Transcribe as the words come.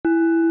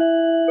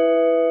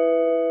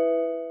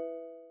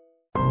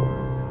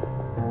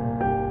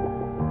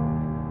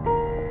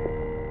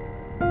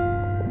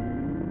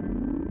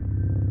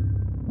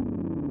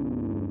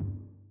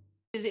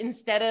classes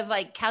instead of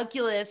like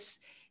calculus,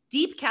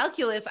 deep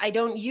calculus I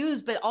don't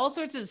use, but all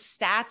sorts of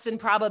stats and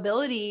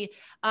probability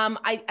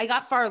I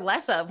got far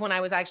less of when I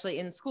was actually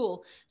in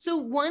school. So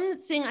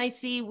one thing I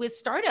see with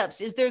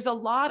startups is there's a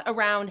lot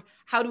around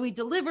how do we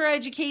deliver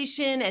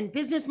education and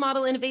business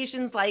model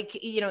innovations like,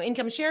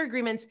 income share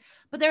agreements,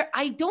 but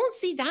I don't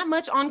see that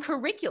much on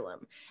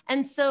curriculum.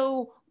 And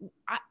so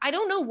I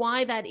don't know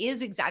why that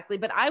is exactly,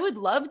 but I would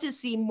love to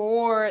see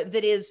more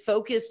that is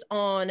focused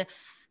on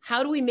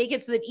how do we make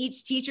it so that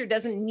each teacher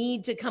doesn't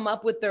need to come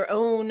up with their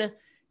own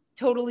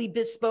totally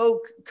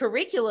bespoke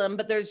curriculum,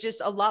 but there's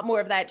just a lot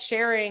more of that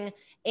sharing,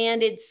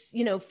 and it's,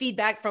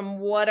 feedback from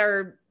what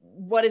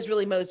is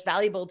really most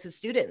valuable to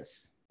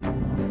students.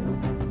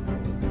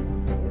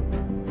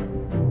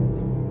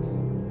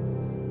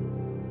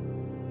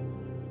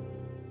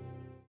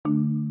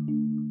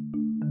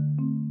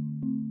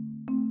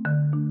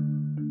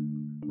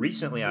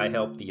 Recently, I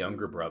helped the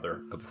younger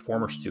brother of a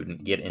former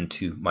student get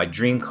into my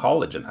dream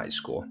college in high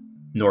school,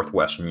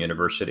 Northwestern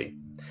University.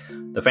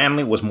 The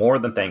family was more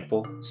than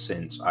thankful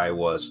since I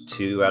was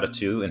 2 out of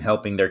 2 in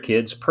helping their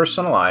kids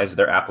personalize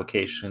their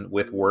application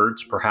with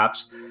words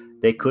perhaps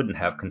they couldn't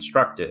have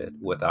constructed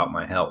without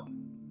my help.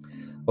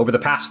 Over the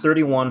past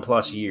 31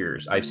 plus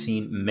years, I've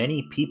seen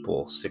many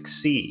people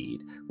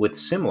succeed with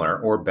similar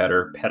or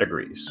better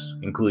pedigrees,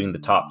 including the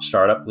top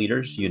startup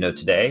leaders you know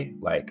today,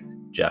 like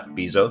Jeff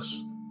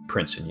Bezos,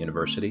 Princeton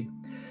University,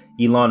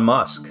 Elon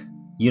Musk,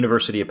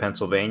 University of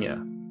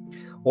Pennsylvania,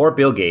 or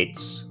Bill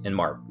Gates and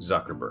Mark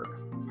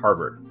Zuckerberg,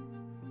 Harvard.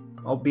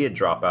 Albeit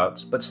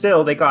dropouts, but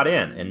still they got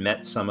in and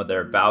met some of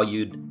their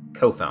valued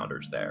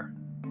co-founders there.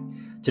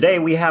 Today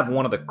we have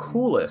one of the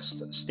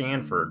coolest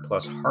Stanford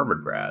plus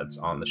Harvard grads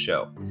on the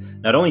show.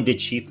 Not only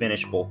did she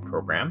finish both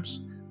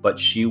programs, but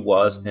she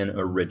was an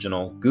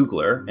original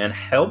Googler and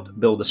helped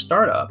build a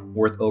startup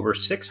worth over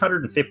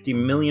 $650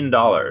 million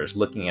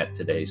looking at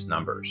today's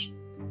numbers.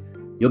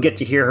 You'll get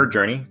to hear her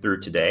journey through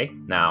today,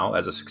 now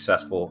as a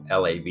successful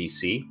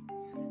LAVC.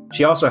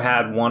 She also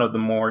had one of the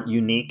more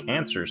unique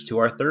answers to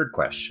our third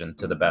question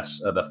to the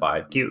best of the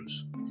 5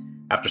 Qs.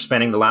 After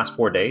spending the last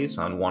 4 days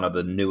on one of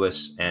the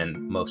newest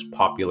and most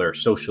popular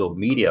social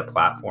media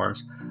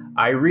platforms,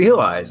 I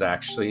realize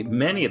actually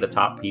many of the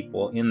top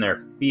people in their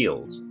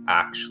fields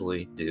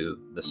actually do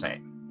the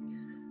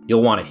same.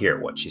 You'll want to hear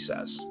what she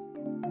says.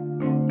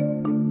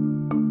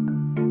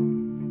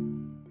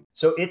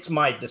 So it's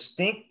my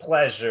distinct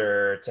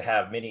pleasure to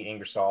have Minnie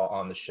Ingersoll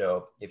on the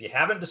show. If you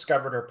haven't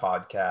discovered her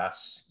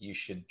podcast, you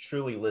should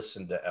truly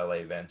listen to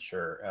LA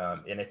Venture.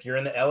 And if you're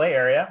in the LA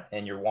area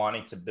and you're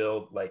wanting to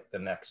build like the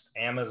next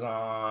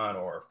Amazon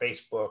or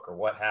Facebook or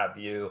what have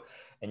you,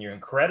 and you're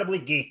incredibly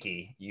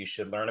geeky, you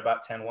should learn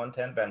about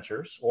 10110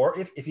 Ventures. Or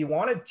if you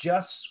want to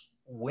just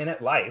win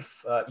at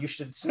life, you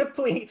should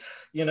simply,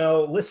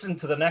 listen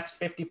to the next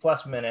 50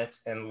 plus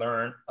minutes and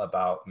learn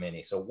about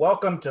Minnie. So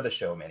welcome to the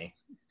show, Minnie.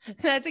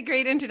 That's a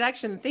great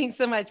introduction. Thanks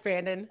so much,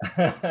 Brandon.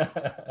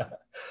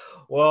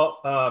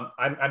 Well,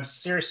 I'm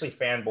seriously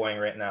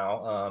fanboying right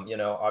now.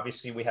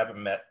 Obviously we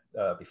haven't met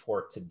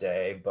before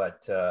today,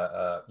 but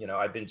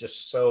I've been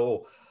just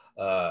so,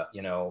 I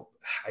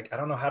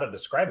don't know how to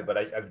describe it, but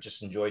I've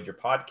just enjoyed your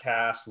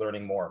podcast,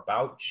 learning more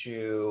about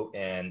you,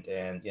 and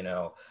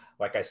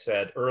like I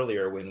said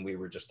earlier when we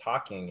were just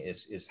talking,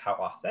 is how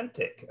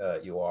authentic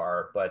you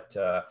are. But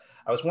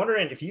I was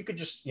wondering if you could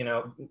just,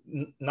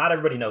 not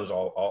everybody knows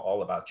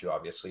all about you,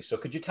 obviously. So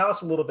could you tell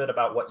us a little bit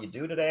about what you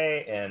do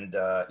today and,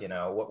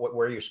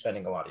 where you're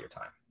spending a lot of your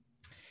time?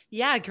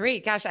 Yeah,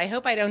 great. Gosh, I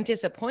hope I don't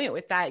disappoint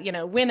with that,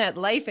 win at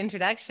life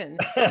introduction.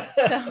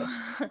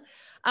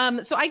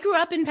 So I grew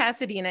up in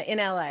Pasadena in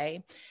LA.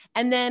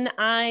 And then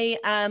I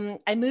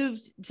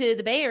moved to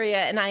the Bay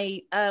Area, and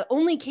I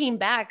only came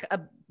back a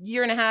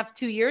year and a half,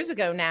 2 years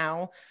ago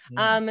now,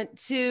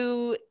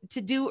 to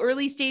do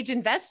early stage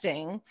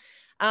investing,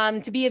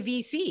 to be a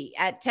VC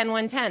at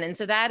 10110. And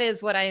so that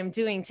is what I am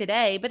doing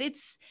today, but it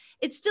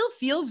still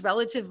feels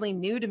relatively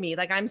new to me.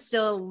 Like I'm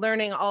still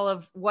learning all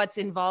of what's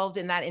involved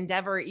in that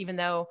endeavor, even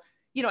though,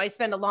 I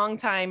spend a long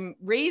time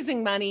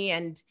raising money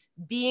and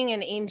being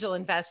an angel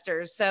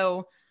investor.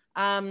 So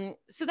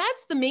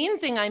that's the main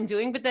thing I'm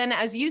doing. But then,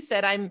 as you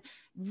said, I'm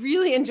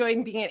really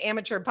enjoying being an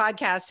amateur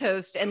podcast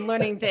host and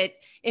learning that,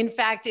 in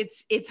fact,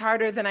 it's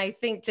harder than I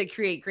think to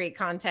create great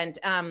content.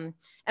 And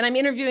I'm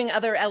interviewing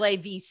other LA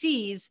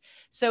VCs.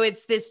 So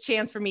it's this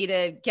chance for me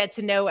to get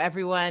to know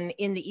everyone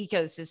in the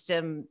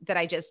ecosystem that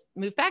I just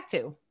moved back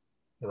to.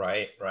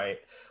 Right.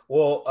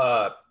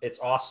 Well, it's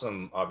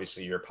awesome.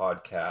 Obviously, your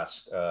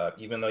podcast,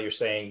 even though you're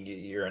saying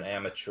you're an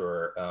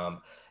amateur,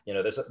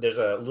 there's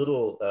a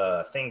little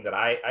thing that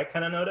I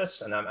kind of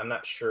notice, and I'm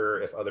not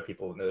sure if other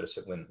people notice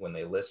it when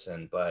they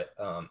listen, but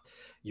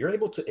you're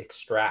able to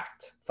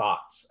extract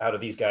thoughts out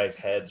of these guys'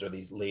 heads or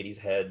these ladies'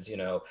 heads,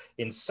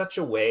 in such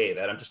a way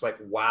that I'm just like,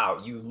 wow,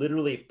 you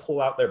literally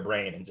pull out their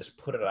brain and just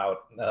put it out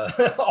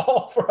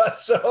all for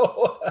us.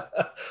 So.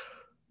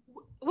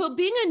 Well,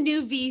 being a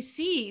new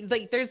VC,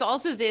 like there's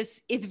also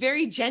this, it's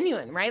very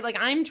genuine, right? Like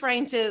I am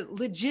trying to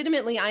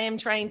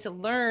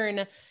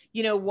learn,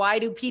 why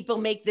do people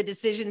make the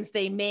decisions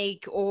they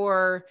make,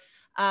 or,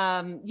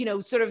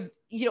 sort of,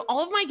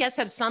 all of my guests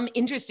have some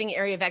interesting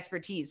area of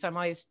expertise. So I'm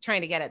always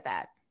trying to get at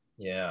that.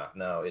 Yeah,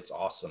 no, it's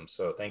awesome.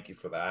 So thank you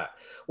for that.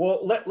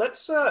 Well,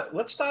 let's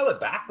dial it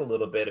back a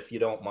little bit if you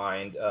don't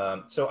mind.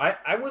 So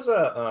I was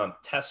a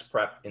test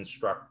prep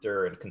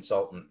instructor and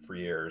consultant for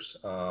years,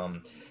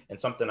 and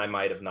something I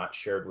might have not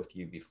shared with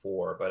you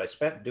before, but I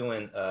spent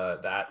doing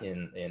that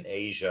in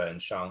Asia, in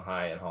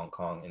Shanghai and Hong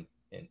Kong,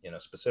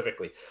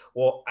 specifically.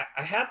 Well,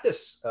 I had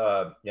this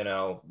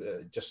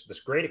just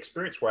this great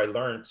experience where I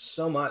learned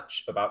so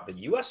much about the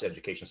U.S.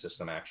 education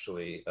system,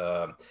 actually.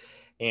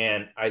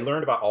 And I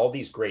learned about all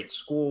these great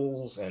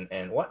schools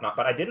and whatnot,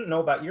 but I didn't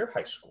know about your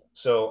high school.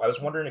 So I was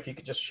wondering if you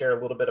could just share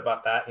a little bit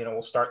about that.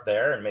 We'll start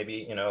there and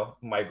maybe,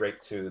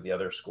 migrate to the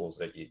other schools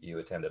that you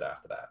attended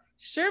after that.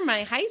 Sure.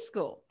 My high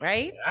school,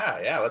 right?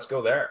 Yeah. Let's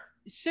go there.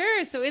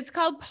 Sure. So it's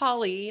called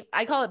Poly.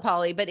 I call it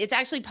Poly, but it's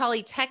actually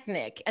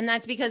Polytechnic. And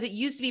that's because it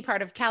used to be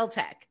part of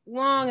Caltech.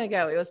 Long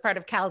ago, it was part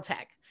of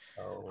Caltech.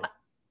 Oh.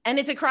 And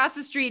it's across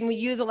the street, and we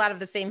use a lot of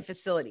the same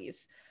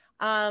facilities.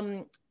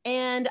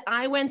 And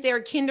I went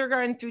there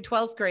kindergarten through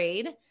 12th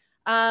grade.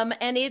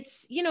 And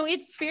it's,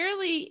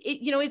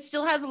 it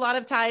still has a lot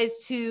of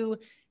ties to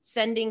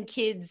sending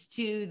kids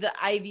to the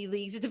Ivy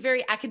Leagues. It's a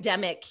very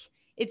academic,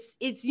 it's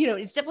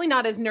definitely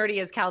not as nerdy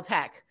as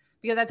Caltech,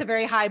 because that's a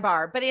very high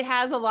bar, but it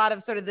has a lot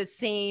of sort of the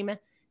same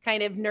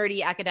kind of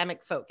nerdy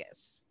academic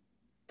focus.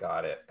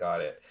 Got it.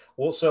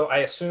 Well, so I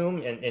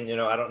assume, and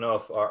I don't know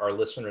if our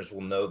listeners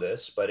will know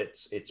this, but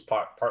it's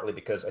partly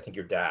because I think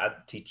your dad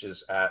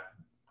teaches at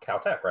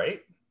Caltech, right?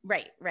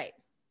 Right.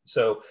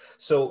 So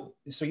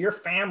your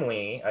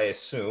family, I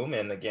assume,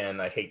 and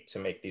again, I hate to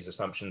make these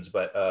assumptions,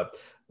 but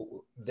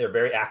they're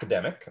very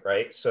academic,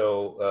 right?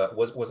 So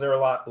was there a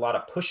lot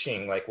of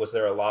pushing? Like, was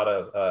there a lot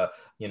of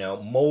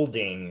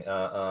molding?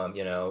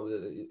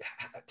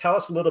 Tell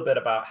us a little bit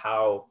about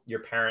how your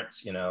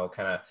parents, kind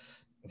of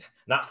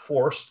not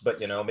forced, but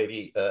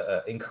maybe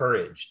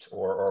encouraged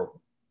or.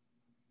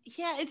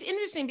 Yeah, it's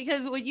interesting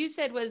because what you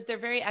said was they're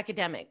very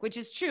academic, which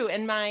is true,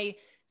 and my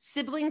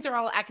siblings are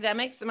all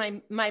academics.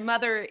 My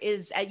mother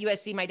is at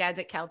USC, my dad's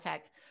at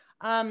Caltech.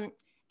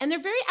 And they're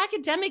very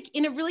academic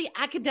in a really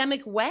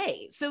academic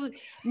way. So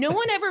no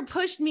one ever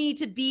pushed me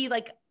to be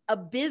like a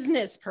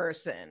business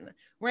person,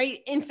 right?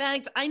 In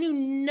fact, I knew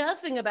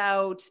nothing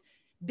about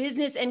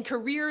business and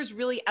careers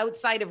really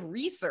outside of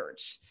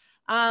research.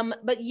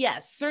 But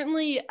yes,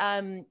 certainly,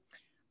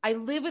 I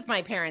live with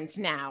my parents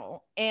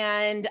now,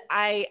 and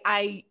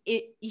I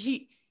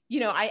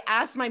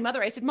asked my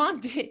mother, I said,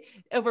 Mom,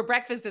 over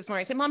breakfast this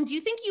morning, I said, Mom, do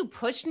you think you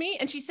pushed me?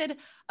 And she said,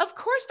 of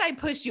course I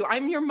pushed you.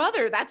 I'm your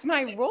mother. That's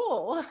my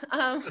role.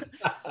 But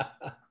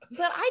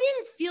I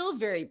didn't feel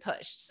very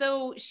pushed.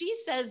 So she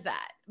says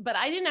that, but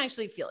I didn't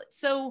actually feel it.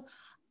 So,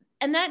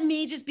 and that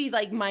may just be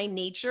like my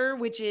nature,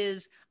 which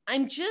is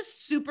I'm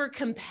just super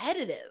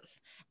competitive.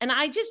 And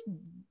I just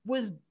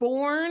was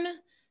born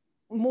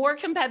more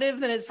competitive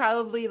than is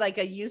probably like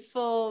a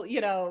useful,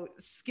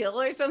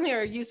 skill or something,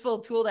 or a useful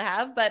tool to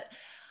have. But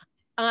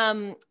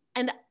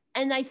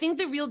and I think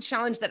the real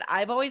challenge that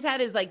I've always had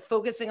is like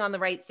focusing on the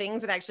right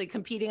things and actually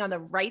competing on the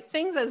right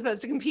things as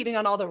opposed to competing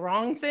on all the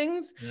wrong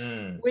things,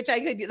 which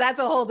that's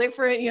a whole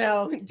different,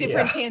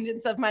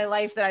 tangents of my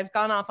life that I've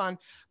gone off on.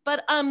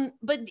 But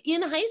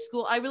in high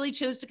school, I really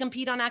chose to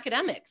compete on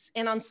academics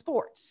and on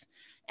sports.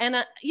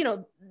 And,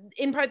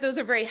 in part, those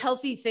are very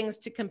healthy things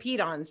to compete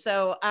on.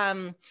 So,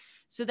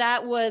 so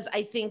that was,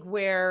 I think,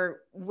 where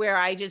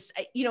I just,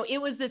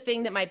 it was the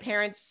thing that my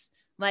parents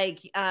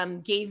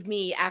gave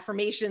me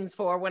affirmations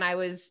for when I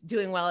was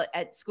doing well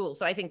at school.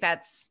 So I think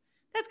that's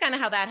kind of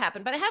how that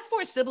happened. But I have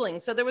 4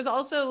 siblings. So there was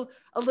also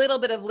a little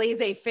bit of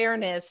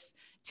laissez-fairness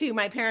to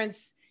my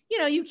parents.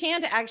 You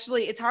can't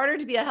actually, it's harder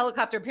to be a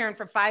helicopter parent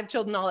for 5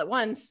 children all at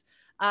once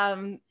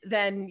than,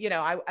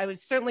 I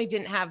certainly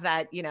didn't have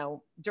that,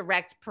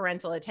 direct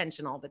parental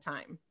attention all the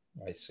time.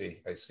 I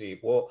see.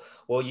 Well,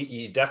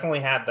 you definitely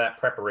had that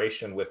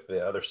preparation with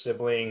the other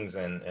siblings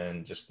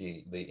and just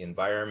the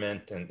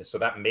environment, and so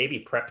that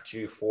maybe prepped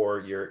you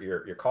for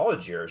your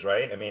college years,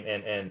 right? I mean,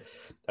 and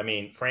I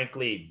mean,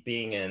 frankly,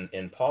 being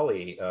in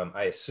Poly,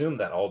 I assume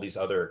that all these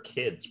other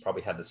kids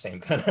probably had the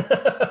same kind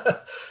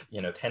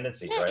of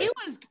tendencies, yeah, right? It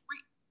was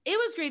great. It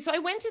was great. So I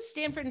went to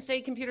Stanford and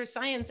studied computer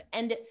science,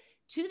 and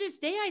to this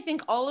day, I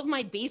think all of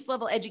my base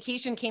level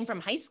education came from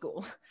high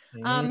school.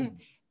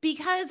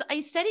 Because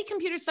I studied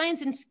computer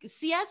science and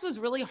CS was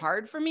really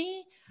hard for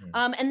me.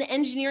 And the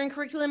engineering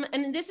curriculum,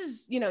 and this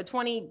is,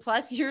 20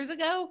 plus years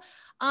ago.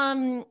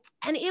 And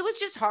it was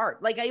just hard.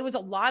 Like it was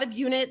a lot of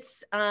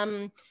units.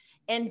 And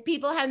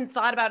people hadn't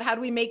thought about how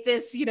do we make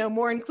this,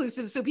 more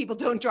inclusive so people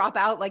don't drop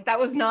out. Like that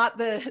was not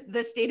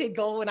the stated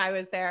goal when I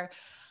was there.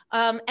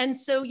 And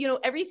so,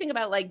 everything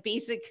about like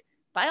basic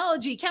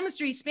biology,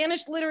 chemistry,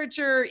 Spanish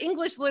literature,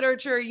 English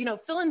literature,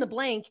 fill in the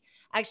blank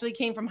actually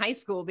came from high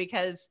school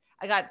because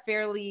I got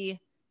fairly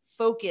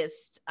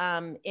focused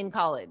in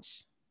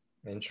college.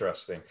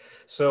 Interesting.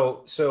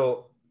 So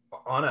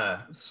on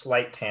a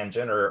slight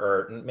tangent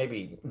or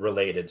maybe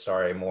related,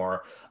 sorry,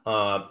 more.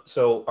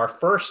 So our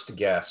first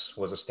guest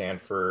was a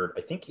Stanford,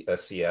 I think a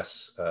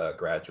CS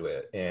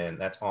graduate, and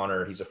that's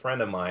honor. He's a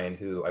friend of mine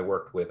who I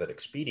worked with at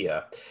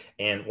Expedia.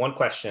 And one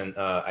question,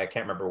 I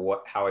can't remember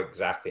how I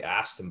exactly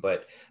asked him,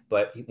 but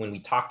when we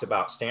talked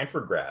about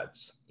Stanford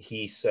grads,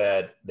 he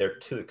said they're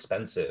too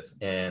expensive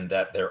and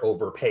that they're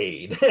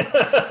overpaid.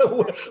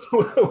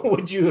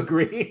 Would you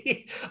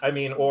agree? I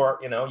mean, or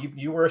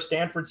you were a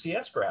Stanford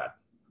CS grad.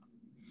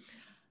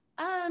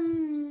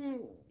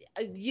 Um,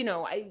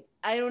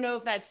 I don't know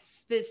if that's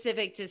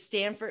specific to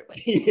Stanford.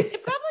 Yeah.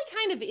 It probably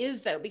kind of is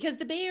though, because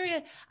the Bay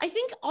Area, I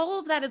think all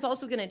of that is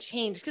also going to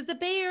change because the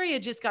Bay Area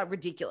just got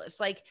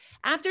ridiculous. Like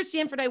after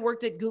Stanford, I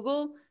worked at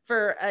Google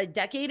for a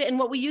decade. And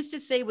what we used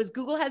to say was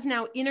Google has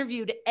now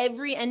interviewed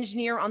every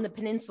engineer on the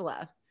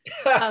peninsula.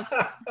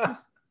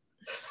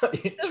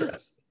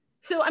 Interesting.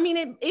 So, I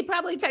mean, it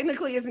probably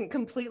technically isn't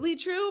completely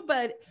true,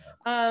 but,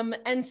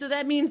 and so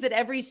that means that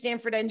every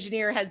Stanford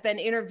engineer has been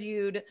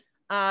interviewed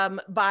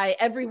by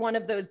every one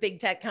of those big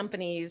tech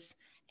companies.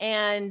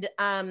 And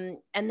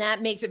that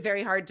makes it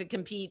very hard to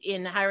compete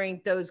in hiring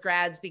those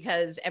grads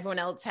because everyone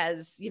else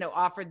has,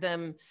 offered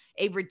them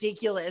a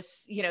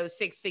ridiculous,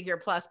 6-figure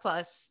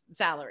plus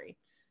salary.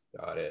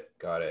 Got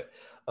it.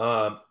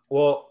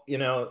 Well,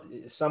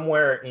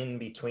 somewhere in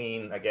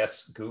between, I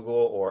guess, Google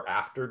or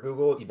after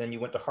Google, then you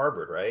went to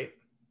Harvard, right?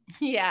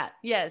 Yeah.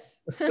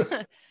 Yes. Was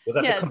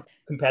that Yes. the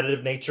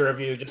competitive nature of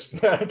you? Just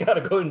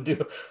gotta go and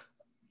do.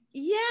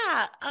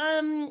 Yeah.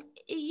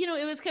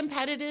 It was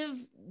competitive,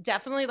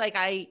 definitely. Like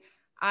I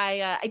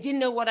didn't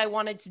know what I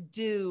wanted to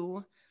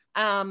do.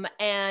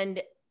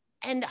 And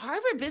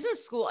Harvard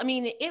Business School, I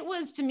mean, it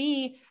was to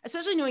me,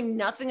 especially knowing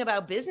nothing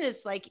about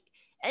business, like,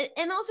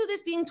 and also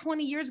this being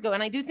 20 years ago.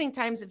 And I do think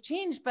times have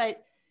changed,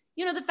 but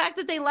the fact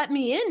that they let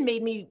me in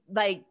made me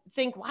like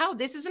think, wow,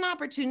 this is an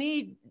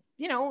opportunity.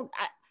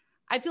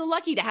 I feel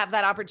lucky to have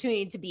that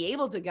opportunity to be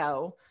able to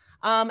go.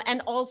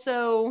 And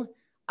also,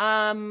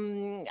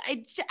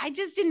 I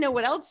just didn't know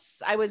what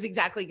else I was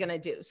exactly going to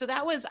do. So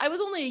I was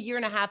only a year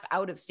and a half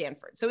out of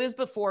Stanford. So it was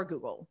before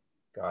Google.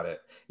 Got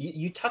it.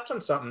 You touched on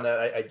something that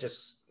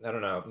I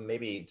don't know,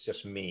 maybe it's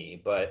just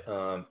me, but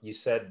you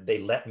said they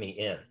let me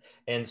in.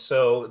 And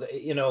so,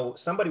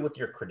 somebody with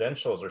your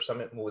credentials or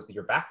someone with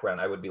your background,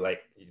 I would be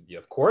like,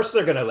 of course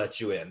they're going to let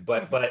you in.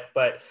 But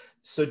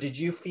so did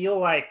you feel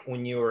like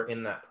when you were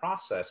in that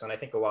process, and I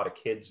think a lot of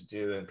kids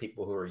do, and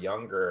people who are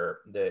younger,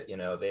 that,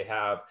 they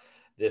have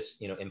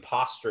this,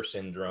 imposter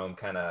syndrome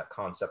kind of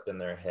concept in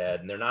their head,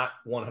 and they're not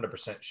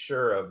 100%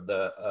 sure of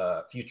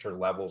the future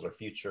levels or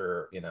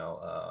future,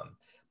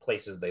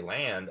 places they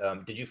land.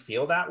 Did you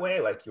feel that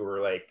way? Like you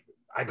were like,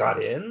 I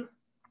got in?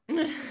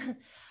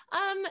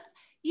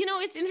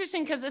 It's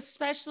interesting because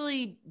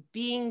especially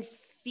being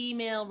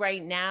female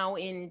right now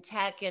in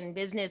tech and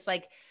business,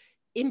 like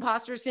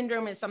imposter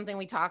syndrome is something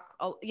we talk,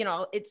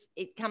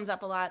 it comes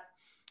up a lot.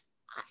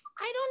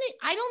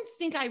 I don't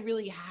think I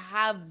really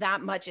have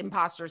that much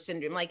imposter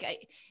syndrome.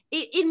 Like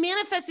it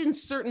manifests in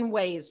certain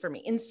ways for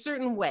me, in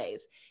certain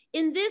ways.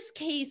 In this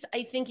case,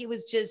 I think it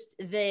was just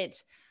that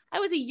I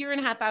was a year and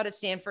a half out of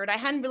Stanford. I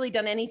hadn't really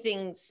done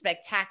anything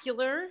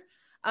spectacular.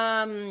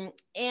 And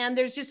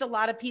there's just a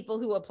lot of people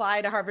who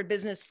apply to Harvard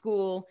Business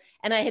School.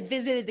 And I had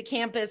visited the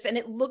campus and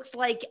it looks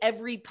like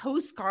every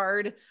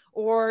postcard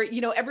or,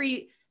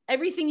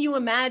 everything you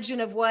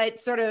imagine of what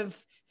sort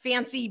of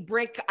fancy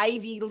brick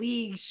Ivy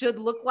League should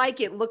look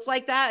like. It looks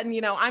like that.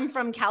 And, I'm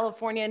from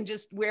California and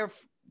just wear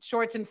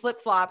shorts and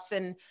flip-flops.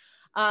 And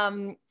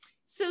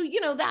so,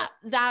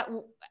 that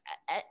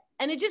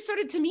and it just sort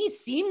of to me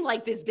seemed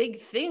like this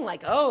big thing,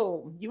 like,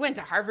 oh, you went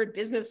to Harvard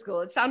Business School.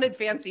 It sounded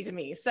fancy to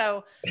me.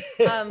 So,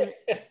 yeah.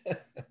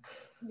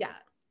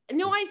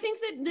 No, I think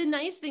that the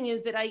nice thing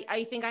is that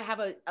I think I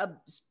have a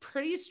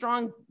pretty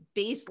strong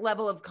base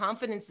level of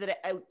confidence that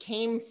it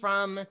came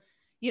from,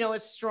 a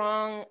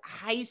strong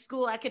high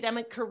school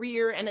academic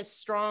career and a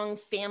strong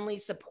family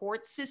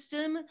support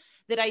system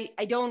that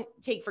I don't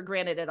take for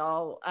granted at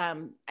all.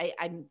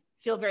 I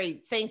feel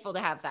very thankful to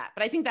have that.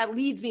 But I think that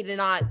leads me to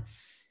not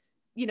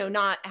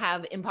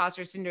have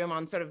imposter syndrome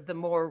on sort of the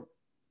more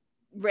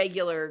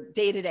regular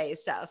day-to-day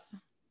stuff.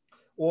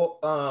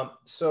 Well,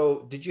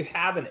 so did you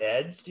have an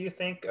edge, do you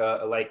think?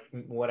 Like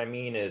what I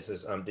mean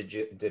is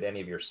did any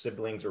of your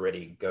siblings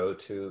already go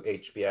to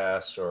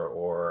HBS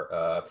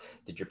or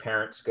did your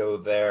parents go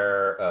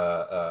there?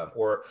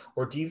 Or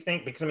do you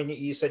think, because I mean,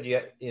 you said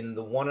in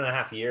the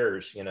 1.5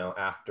 years,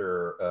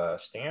 after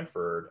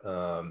Stanford,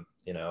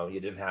 you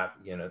didn't have,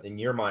 in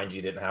your mind,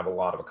 you didn't have a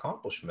lot of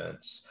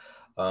accomplishments.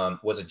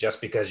 Was it just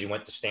because you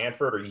went to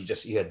Stanford or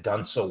you had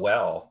done so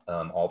well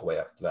all the way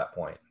up to that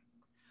point?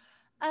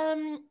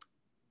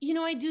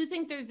 I do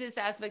think there's this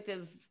aspect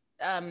of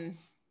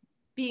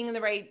being in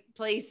the right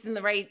place and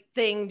the right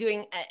thing,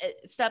 doing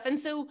stuff. And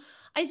so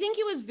I think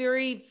it was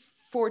very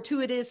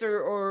fortuitous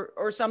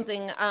or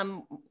something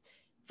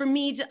for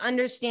me to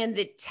understand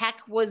that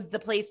tech was the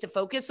place to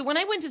focus. So when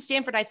I went to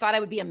Stanford, I thought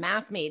I would be a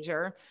math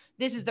major.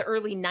 This is the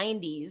early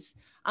 90s.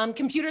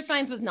 Computer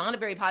science was not a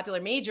very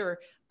popular major,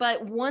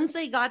 but once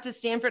I got to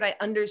Stanford, I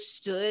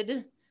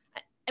understood.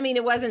 I mean,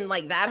 it wasn't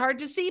like that hard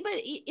to see, but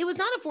it was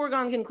not a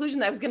foregone conclusion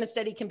that I was going to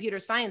study computer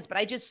science, but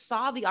I just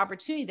saw the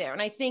opportunity there.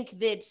 And I think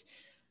that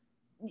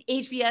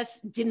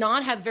HBS did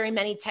not have very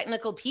many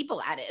technical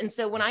people at it. And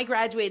so when I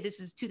graduated,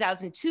 this is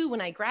 2002, when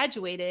I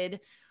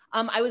graduated,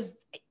 I was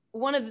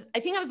I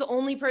think I was the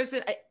only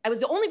person, I was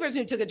the only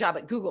person who took a job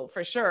at Google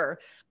for sure.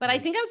 But I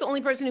think I was the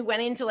only person who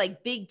went into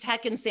like big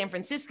tech in San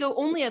Francisco.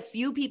 Only a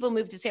few people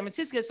moved to San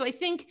Francisco. So I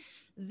think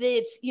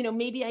that,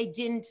 maybe I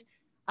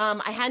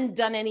hadn't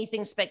done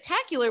anything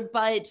spectacular,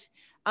 but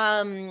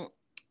HBS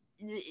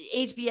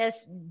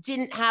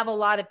didn't have a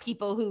lot of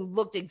people who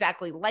looked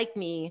exactly like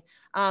me,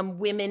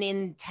 women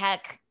in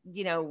tech,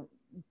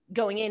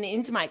 going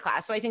into my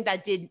class. So I think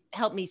that did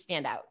help me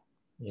stand out.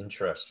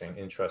 Interesting.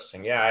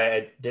 Yeah,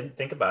 I didn't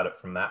think about it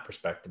from that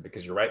perspective,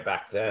 because you're right.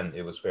 Back then,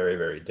 it was very,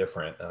 very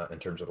different in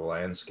terms of the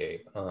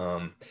landscape.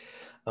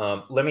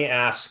 Let me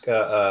ask,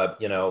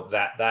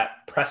 that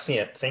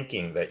prescient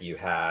thinking that you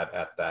had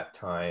at that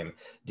time.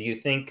 Do you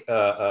think?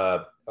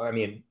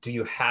 Do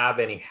you have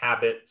any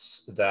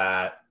habits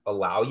that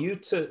allow you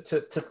to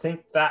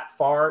think that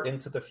far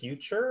into the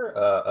future?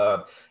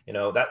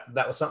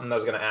 That was something I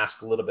was going to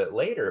ask a little bit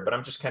later, but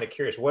I'm just kind of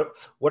curious. What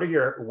are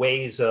your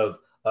ways of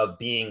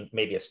being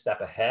maybe a step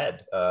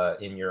ahead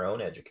in your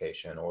own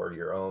education or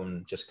your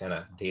own just kind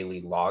of daily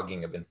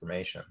logging of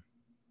information?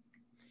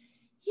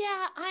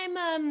 Yeah, I'm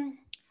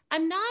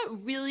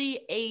not really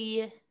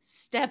a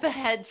step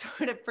ahead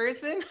sort of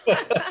person,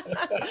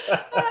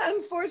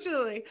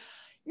 unfortunately.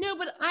 No,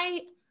 but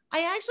I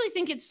actually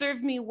think it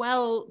served me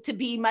well to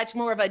be much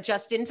more of a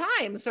just in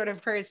time sort of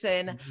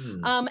person.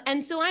 Mm-hmm.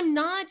 And so I'm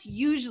not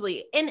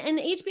usually, and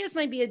HBS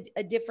might be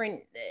a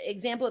different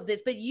example of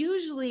this, but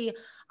usually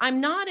I'm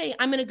going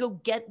to go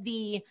get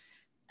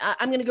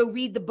I'm going to go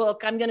read the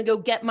book. I'm going to go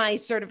get my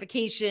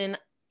certification.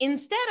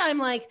 Instead, I'm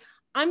like,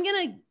 I'm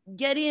going to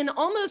get in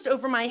almost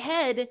over my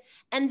head,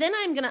 and then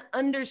I'm going to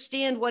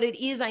understand what it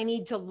is I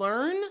need to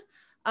learn.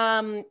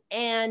 And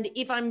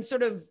if I'm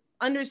sort of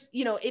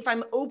if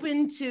I'm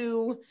open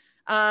to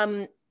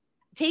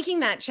taking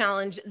that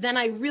challenge, then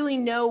I really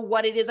know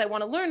what it is I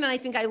want to learn. And I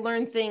think I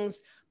learn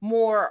things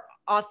more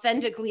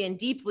authentically and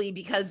deeply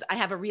because I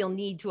have a real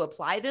need to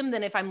apply them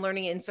than if I'm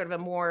learning it in sort of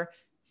a more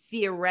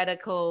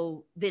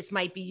theoretical, this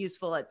might be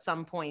useful at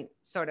some point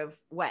sort of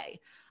way.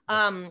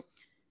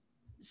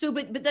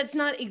 But that's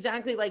not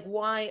exactly like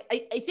why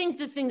I think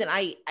the thing that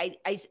I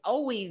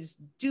always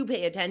do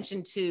pay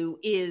attention to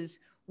is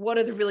what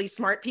are the really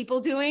smart people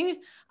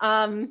doing?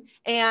 And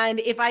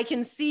if I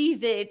can see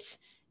that,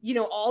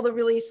 all the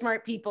really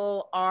smart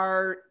people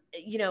are,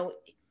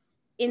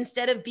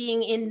 instead of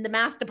being in the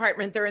math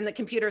department, they're in the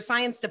computer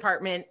science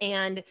department.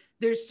 And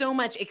there's so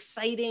much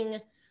exciting,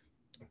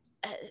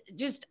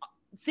 just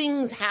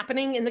things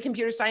happening in the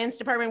computer science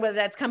department, whether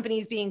that's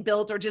companies being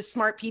built or just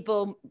smart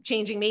people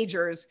changing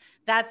majors.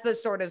 That's the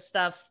sort of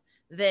stuff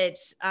that,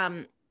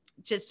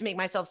 just to make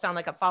myself sound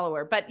like a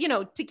follower, but,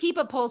 to keep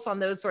a pulse on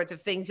those sorts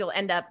of things, you'll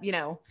end up,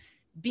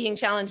 being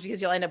challenged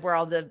because you'll end up where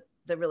all the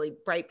really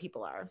bright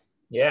people are.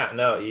 Yeah,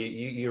 no,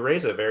 you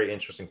raise a very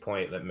interesting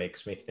point that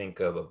makes me think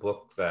of a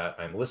book that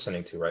I'm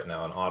listening to right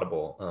now on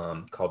Audible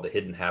called The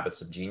Hidden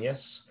Habits of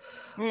Genius.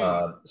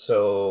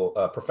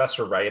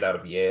 Professor Wright out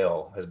of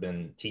Yale has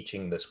been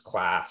teaching this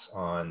class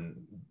on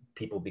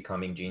people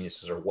becoming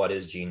geniuses or what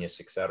is genius,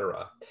 et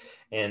cetera.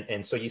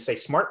 And so you say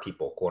smart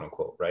people, quote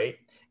unquote, right?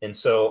 And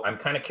so I'm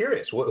kind of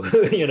curious,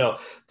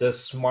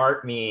 does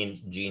smart mean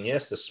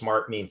genius? Does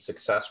smart mean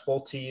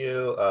successful to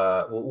you?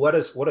 What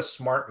does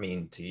smart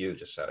mean to you,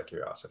 just out of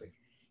curiosity?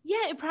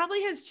 Yeah, it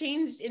probably has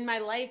changed in my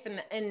life.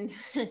 And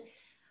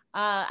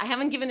I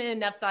haven't given it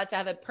enough thought to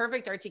have a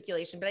perfect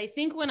articulation, but I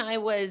think when I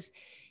was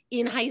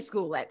in high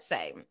school, let's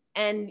say,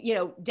 and,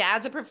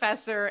 dad's a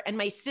professor and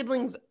my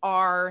siblings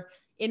are,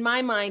 in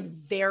my mind,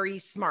 very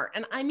smart.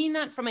 And I mean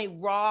that from a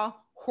raw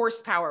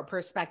horsepower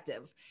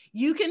perspective.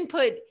 You can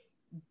put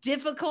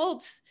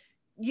difficult,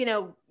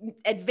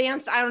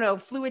 advanced,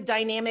 fluid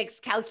dynamics,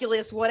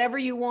 calculus, whatever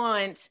you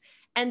want.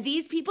 And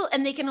these people,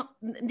 and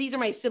these are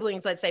my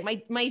siblings, let's say.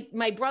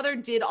 My brother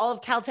did all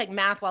of Caltech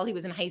math while he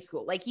was in high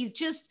school. Like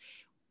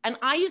and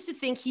I used to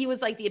think he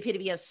was like the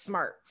epitome of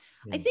smart.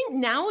 I think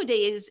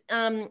nowadays,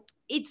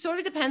 it sort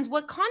of depends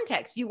what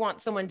context you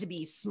want someone to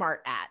be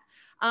smart at.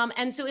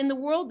 And so in the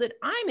world that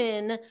I'm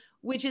in,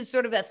 which is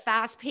sort of a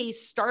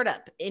fast-paced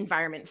startup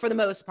environment for the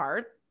most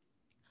part,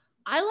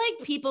 I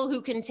like people who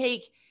can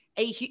take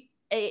a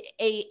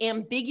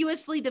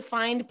ambiguously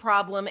defined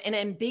problem, an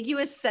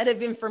ambiguous set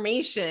of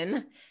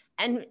information,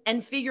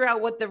 and figure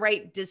out what the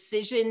right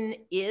decision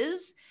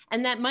is.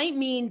 And that might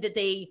mean that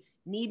they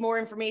need more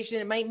information.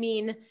 It might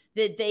mean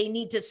that they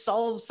need to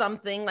solve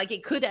something. Like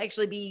it could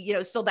actually be,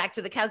 still back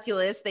to the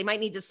calculus. They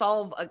might need to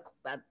solve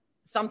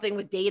something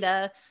with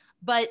data,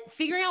 but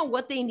figuring out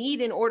what they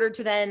need in order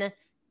to then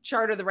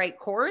charter the right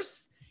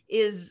course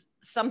is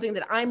something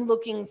that I'm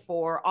looking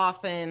for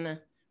often,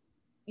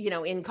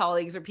 in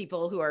colleagues or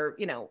people who are,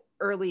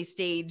 early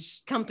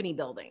stage company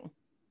building.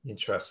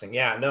 Interesting.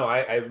 Yeah, no,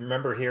 I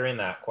remember hearing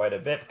that quite a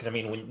bit because I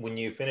mean, when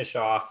you finish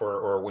off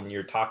or when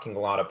you're talking a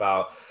lot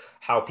about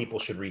how people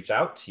should reach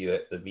out to you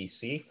at the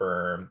VC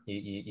firm,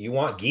 you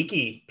want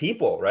geeky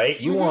people, right?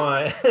 You Mhm.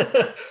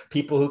 want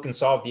people who can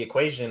solve the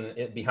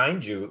equation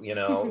behind you,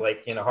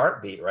 like in a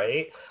heartbeat,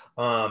 right?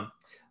 Um,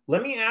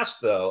 Let me ask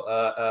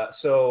though,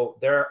 so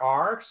there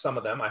are some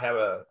of them. I have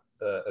a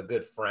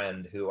good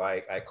friend who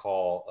I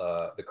call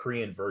the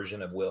Korean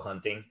version of Will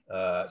Hunting.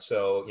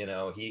 So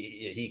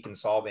he can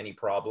solve any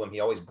problem. He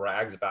always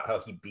brags about how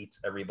he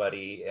beats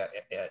everybody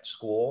at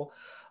school.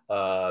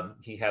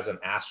 He has an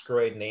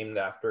asteroid named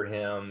after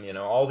him.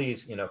 All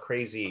these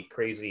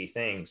crazy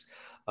things.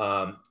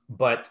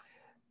 But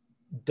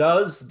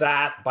does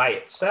that by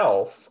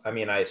itself, I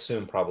mean, I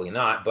assume probably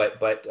not,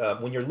 but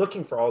when you're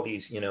looking for all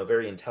these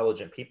very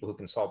intelligent people who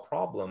can solve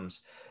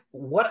problems,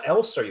 what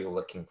else are you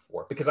looking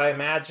for? Because I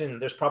imagine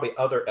there's probably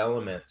other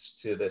elements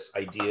to this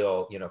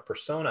ideal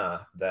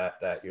persona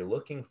that you're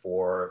looking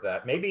for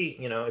that maybe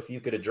if you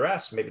could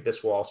address, maybe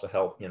this will also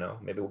help.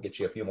 Maybe we'll get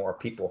you a few more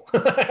people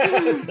at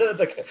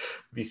the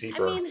VC I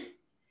firm. mean,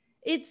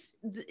 it's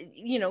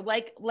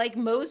like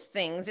most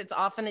things, it's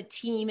often a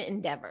team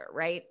endeavor,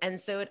 right? And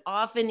so it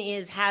often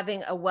is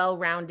having a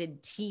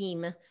well-rounded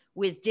team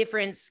with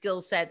different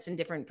skill sets and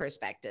different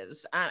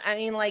perspectives. I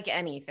mean, like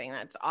anything,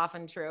 that's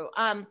often true.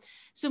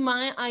 So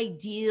my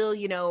ideal,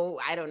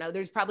 I don't know,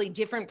 there's probably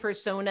different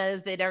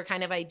personas that are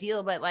kind of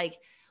ideal, but like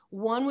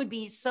one would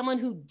be someone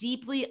who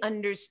deeply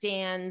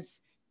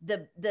understands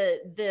the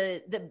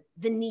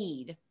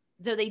need.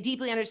 So they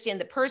deeply understand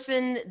the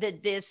person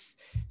that this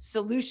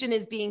solution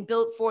is being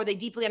built for. They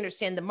deeply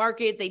understand the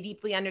market. They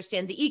deeply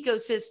understand the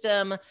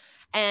ecosystem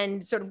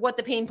and sort of what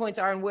the pain points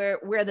are and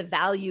where the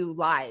value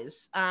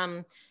lies.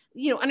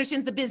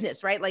 Understands the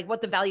business, right? Like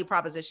what the value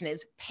proposition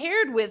is,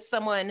 paired with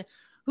someone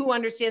who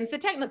understands the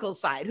technical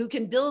side, who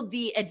can build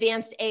the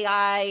advanced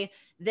AI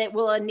that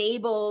will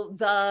enable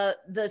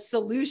the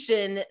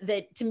solution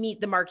that to meet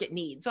the market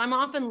needs. So I'm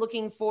often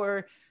looking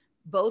for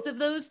both of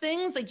those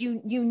things. Like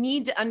you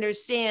need to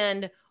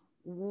understand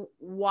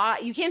why.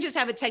 You can't just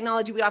have a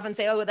technology. We often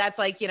say, oh, that's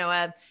like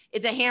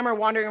it's a hammer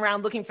wandering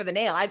around looking for the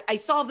nail. I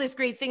solved this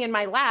great thing in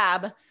my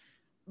lab,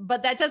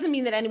 but that doesn't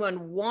mean that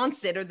anyone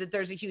wants it or that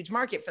there's a huge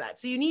market for that.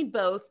 So you need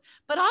both,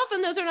 but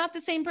often those are not the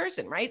same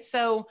person, right?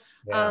 So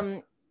Yeah.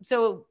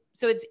 so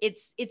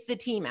it's the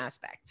team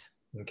aspect.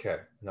 Okay.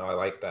 No, I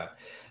like that.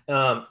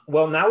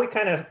 Well, now we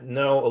kind of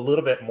know a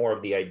little bit more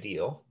of the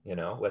ideal,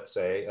 let's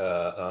say.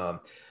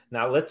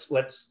 Now let's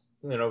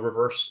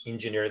reverse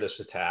engineer this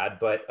a tad.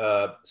 But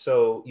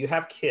so you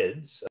have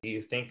kids. Do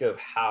you think of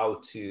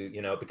how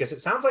to, because it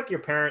sounds like your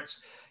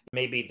parents,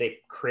 maybe they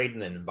create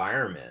an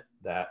environment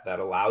that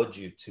allowed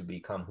you to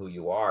become who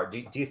you are.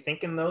 Do you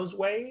think in those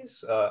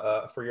ways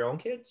for your own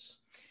kids?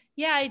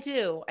 Yeah, I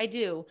do.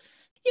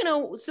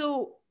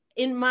 So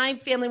in my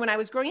family, when I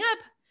was growing up,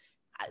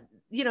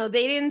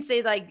 they didn't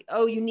say like,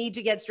 oh, you need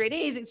to get straight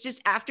A's. It's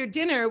just after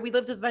dinner, we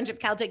lived with a bunch of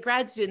Caltech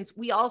grad students.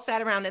 We all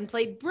sat around and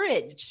played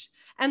bridge.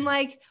 And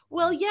like,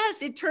 well,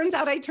 yes, it turns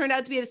out I turned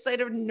out to be a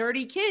sort of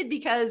nerdy kid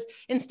because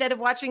instead of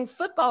watching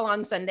football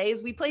on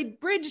Sundays, we played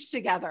bridge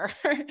together.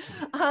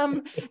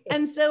 um,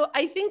 and so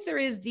I think there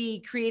is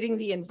the creating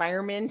the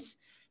environment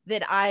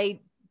that I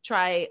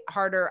try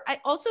harder. I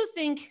also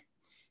think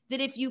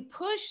that if you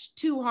push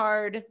too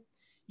hard,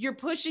 you're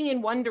pushing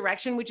in one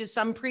direction, which is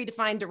some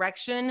predefined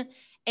direction,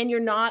 and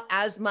you're not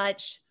as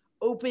much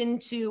open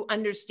to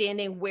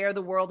understanding where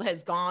the world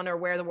has gone or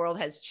where the world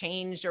has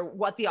changed or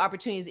what the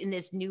opportunities in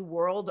this new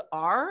world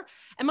are.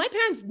 And my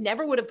parents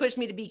never would have pushed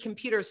me to be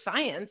computer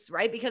science,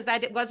 right? Because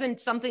that wasn't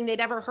something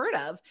they'd ever heard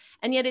of.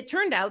 And yet it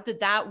turned out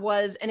that that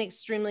was an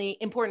extremely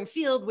important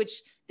field,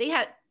 which they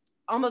had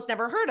almost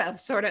never heard of,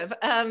 sort of.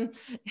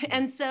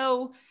 And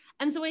so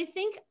I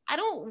think I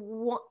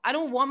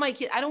don't want my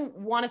kid. I don't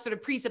want to sort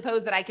of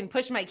presuppose that I can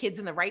push my kids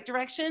in the right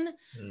direction.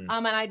 Mm.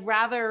 And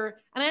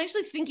I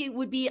actually think it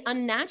would be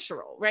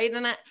unnatural, right?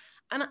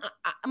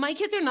 My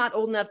kids are not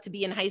old enough to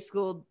be in high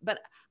school,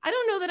 but I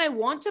don't know that I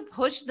want to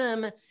push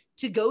them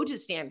to go to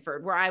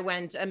Stanford, where I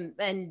went,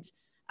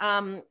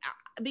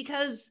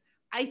 because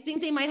I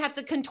think they might have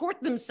to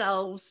contort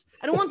themselves.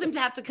 I don't want them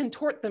to have to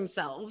contort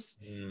themselves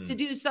to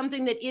do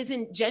something that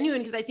isn't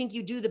genuine, because I think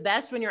you do the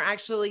best when you're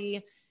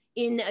actually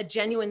in a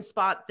genuine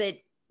spot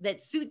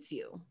that suits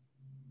you.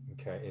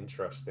 Okay,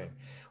 interesting.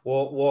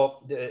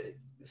 Well,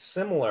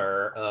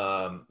 similar,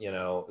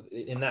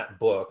 in that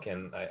book,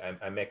 and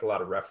I make a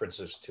lot of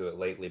references to it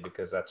lately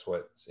because that's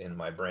what's in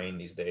my brain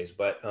these days.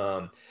 But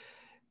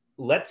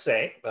let's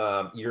say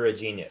you're a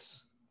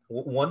genius.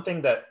 One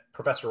thing that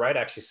Professor Wright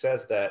actually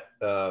says that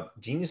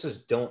geniuses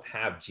don't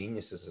have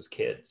geniuses as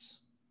kids.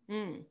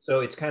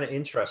 So it's kind of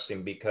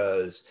interesting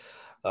because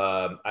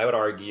I would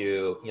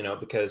argue,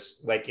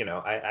 because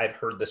I've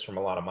heard this from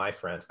a lot of my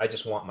friends. I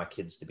just want my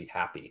kids to be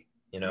happy.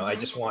 I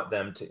just want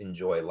them to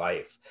enjoy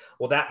life.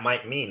 Well, that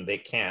might mean they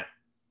can't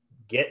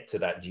get to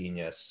that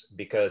genius,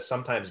 because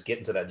sometimes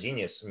getting to that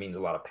genius means a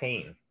lot of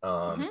pain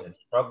and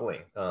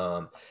struggling.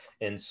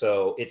 And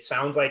so it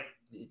sounds like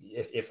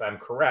if I'm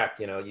correct,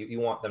 you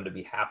want them to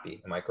be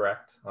happy. Am I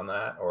correct on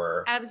that?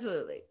 Or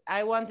Absolutely.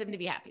 I want them to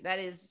be happy.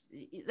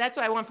 That's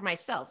what I want for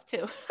myself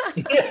too.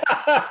 Yeah.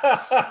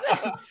 That's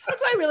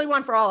what I really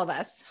want for all of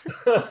us.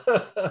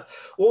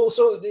 Well,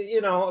 so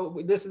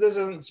this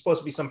isn't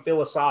supposed to be some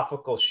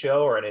philosophical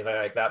show or anything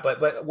like that,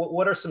 but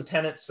what are some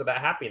tenets of that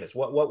happiness?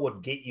 What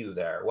would get you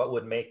there? What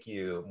would make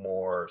you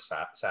more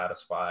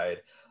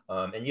satisfied?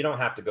 And you don't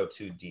have to go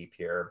too deep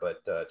here,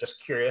 but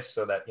just curious,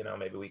 so that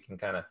maybe we can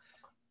kind of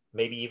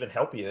maybe even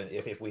help you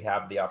if we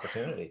have the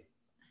opportunity.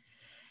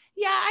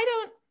 Yeah,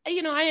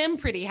 I am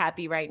pretty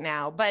happy right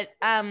now, but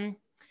that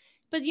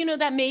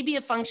may be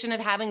a function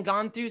of having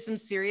gone through some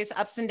serious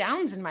ups and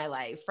downs in my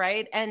life,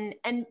 right? And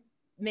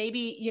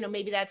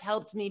maybe that's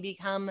helped me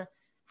become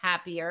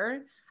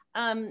happier.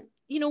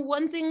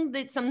 One thing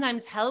that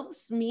sometimes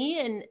helps me,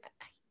 and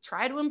I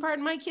try to impart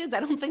in my kids, I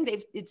don't think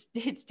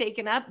it's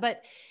taken up,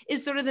 but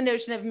is sort of the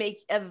notion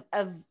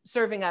of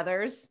serving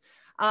others.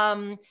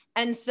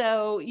 And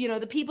so,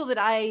 the people that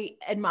I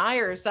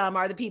admire some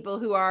are the people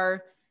who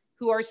are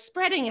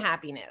spreading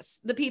happiness,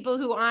 the people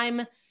who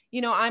I'm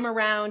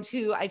around,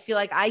 who I feel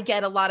like I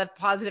get a lot of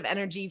positive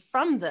energy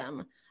from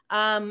them.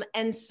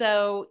 And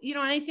so,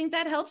 I think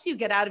that helps you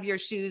get out of your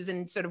shoes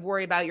and sort of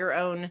worry about your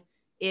own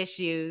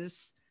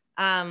issues,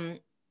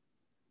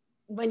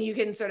 when you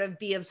can sort of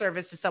be of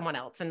service to someone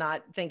else and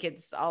not think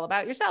it's all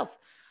about yourself.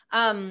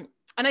 And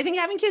I think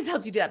having kids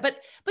helps you do that.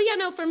 But yeah,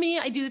 no, for me,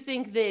 I do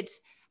think that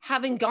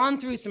having gone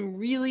through some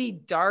really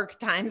dark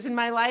times in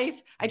my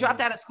life, I dropped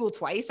out of school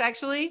twice,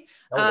 actually.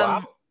 Oh,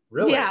 wow.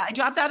 Really? Yeah, I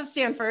dropped out of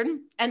Stanford,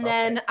 and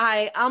then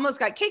I almost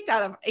got kicked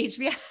out of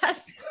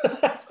HBS.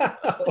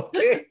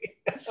 Okay.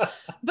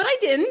 But I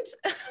didn't.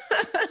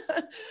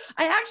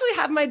 I actually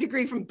have my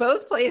degree from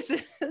both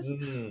places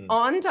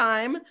on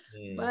time.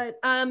 But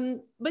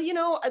and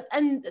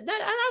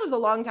that was a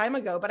long time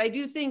ago. But I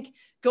do think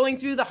going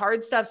through the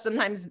hard stuff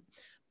sometimes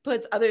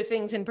puts other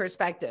things in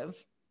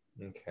perspective.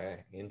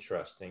 Okay,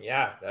 interesting.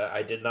 Yeah,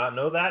 I did not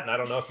know that, and I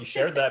don't know if you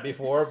shared that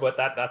before, but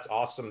that's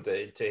awesome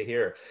to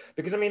hear,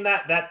 because I mean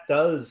that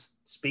does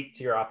speak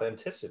to your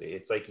authenticity.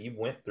 It's like you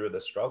went through the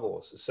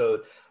struggles.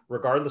 So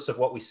regardless of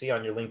what we see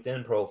on your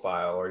LinkedIn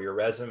profile or your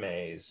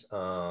resumes,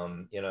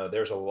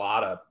 there's a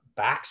lot of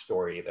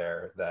backstory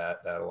there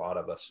that a lot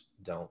of us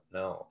don't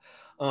know.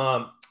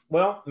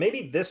 Well,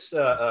 maybe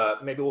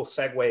maybe we'll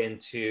segue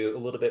into a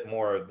little bit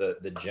more of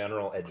the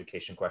general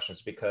education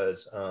questions,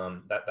 because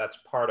that's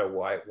part of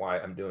why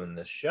I'm doing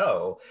this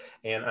show.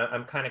 And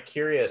I'm kind of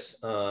curious,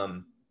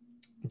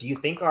 do you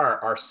think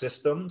our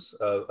systems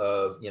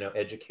of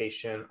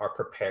education are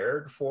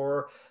prepared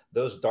for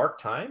those dark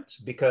times?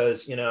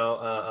 Because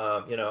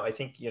I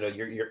think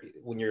you're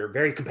when you're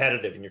very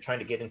competitive and you're trying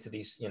to get into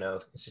these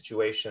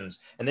situations,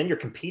 and then you're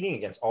competing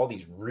against all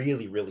these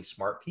really, really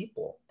smart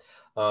people.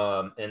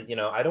 And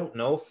I don't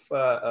know if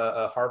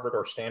Harvard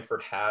or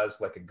Stanford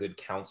has like a good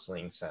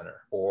counseling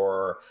center,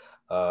 or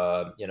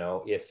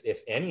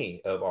if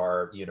any of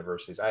our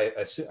universities. I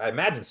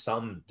imagine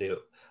some do,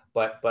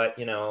 but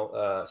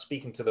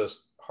speaking to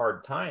those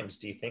hard times,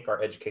 do you think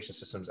our education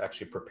system is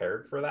actually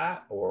prepared for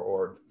that,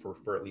 or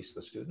for at least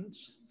the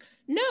students?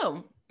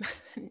 No.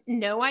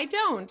 No, I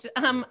don't.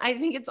 I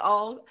think it's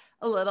all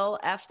a little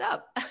effed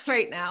up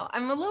right now.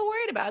 I'm a little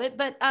worried about it,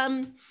 but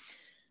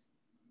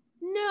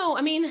no,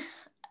 I mean,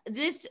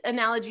 this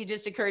analogy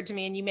just occurred to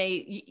me, and you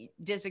may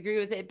disagree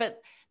with it,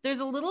 but there's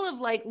a little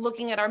of like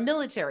looking at our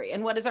military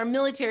and what is our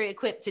military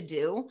equipped to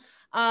do.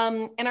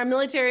 And our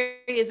military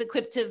is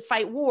equipped to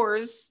fight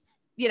wars,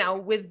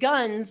 with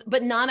guns,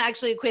 but not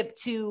actually equipped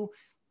to,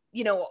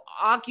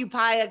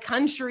 occupy a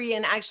country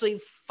and actually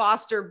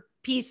foster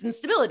peace and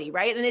stability,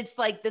 right? And it's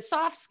like the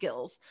soft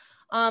skills.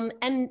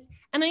 And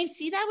I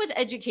see that with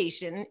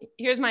education.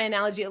 Here's my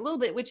analogy a little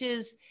bit, which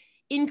is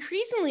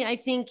increasingly, I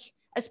think,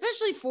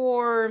 especially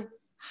for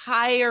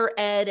higher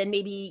ed and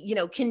maybe,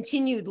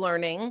 continued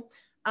learning,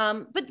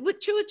 but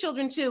true with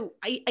children too,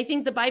 I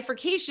think the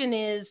bifurcation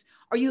is,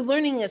 are you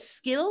learning a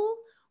skill,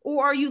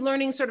 or are you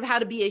learning sort of how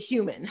to be a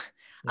human?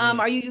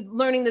 Are you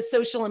learning the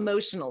social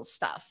emotional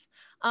stuff?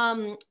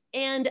 And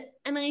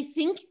I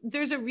think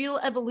there's a real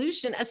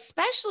evolution,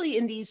 especially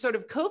in these sort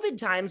of COVID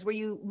times, where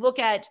you look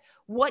at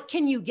what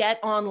can you get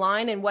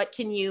online and what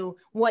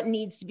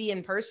needs to be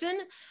in person.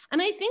 And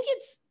I think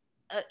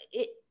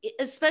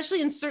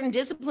especially in certain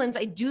disciplines,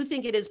 I do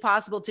think it is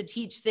possible to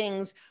teach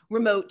things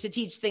remote, to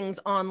teach things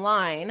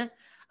online.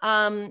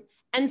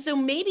 And so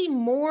maybe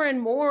more and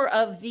more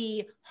of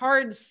the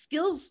hard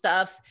skills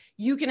stuff,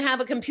 you can have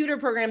a computer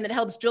program that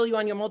helps drill you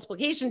on your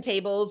multiplication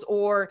tables,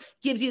 or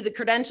gives you the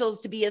credentials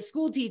to be a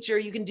school teacher,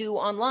 you can do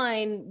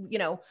online,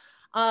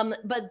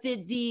 but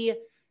the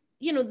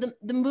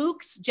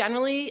MOOCs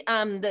generally,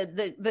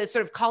 the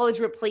sort of college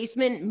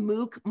replacement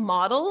MOOC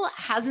model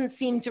hasn't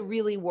seemed to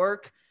really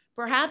work,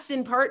 perhaps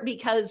in part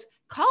because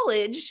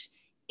college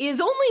is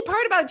only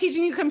part about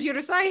teaching you computer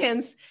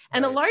science,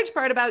 and right, a large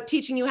part about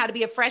teaching you how to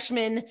be a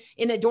freshman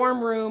in a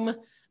dorm room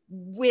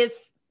with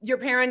your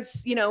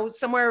parents,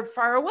 somewhere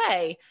far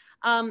away.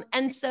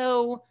 And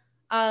so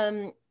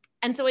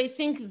And so I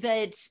think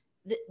that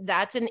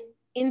that's an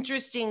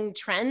interesting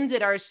trend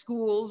that our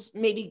schools,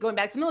 maybe going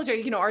back to the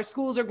military, our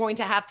schools are going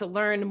to have to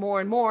learn more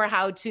and more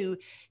how to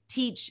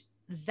teach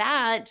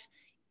that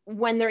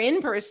when they're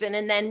in person.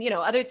 And then,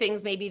 other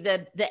things, maybe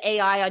the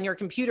AI on your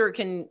computer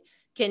can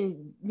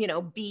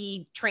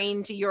be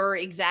trained to your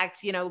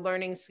exact,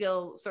 learning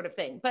skill sort of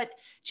thing. But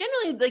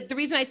generally, like, the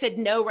reason I said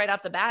no right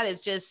off the bat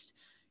is just,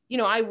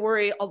 I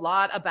worry a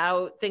lot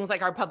about things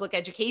like our public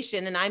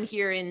education, and I'm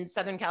here in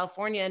Southern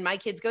California and my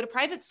kids go to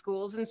private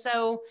schools. And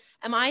so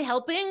am I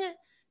helping?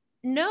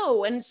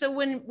 No. And so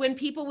when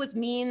people with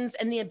means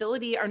and the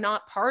ability are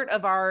not part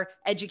of our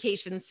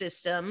education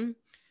system,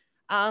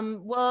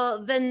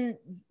 well, then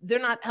they're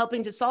not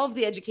helping to solve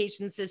the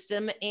education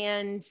system.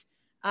 And,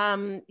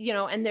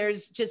 and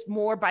there's just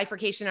more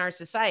bifurcation in our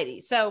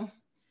society. So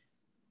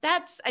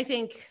that's, I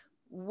think,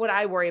 what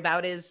I worry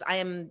about is I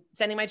am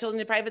sending my children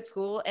to private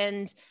school,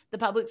 and the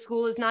public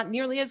school is not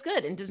nearly as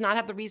good and does not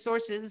have the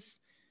resources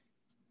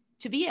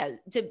to be at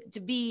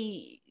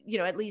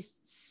least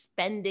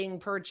spending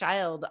per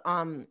child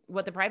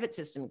what the private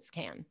systems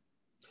can.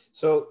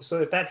 So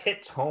if that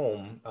hits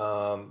home,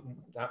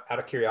 out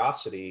of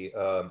curiosity,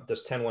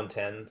 does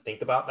 10110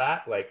 think about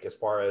that? Like, as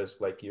far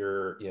as like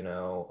your,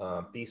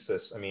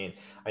 thesis? I mean,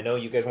 I know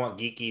you guys want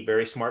geeky,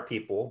 very smart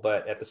people,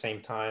 but at the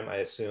same time, I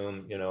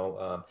assume,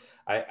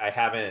 I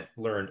haven't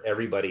learned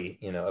everybody,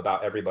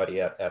 about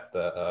everybody at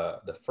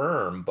the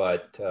firm,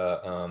 but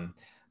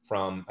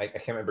from, I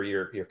can't remember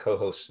your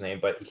co-host's name,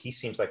 but he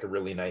seems like a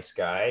really nice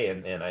guy.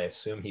 And I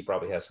assume he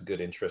probably has a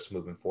good interest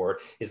moving forward.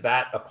 Is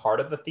that a part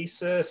of the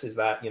thesis? Is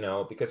that,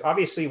 because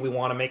obviously we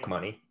want to make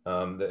money.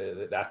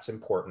 That's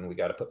important. We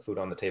got to put food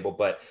on the table,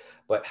 but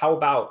how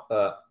about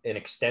an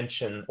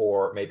extension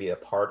or maybe a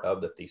part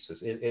of the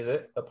thesis? Is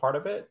it a part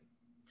of it?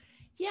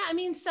 Yeah. I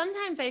mean,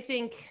 sometimes I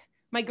think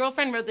my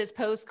girlfriend wrote this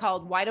post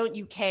called "Why Don't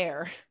You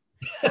Care?"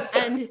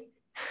 and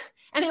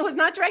it was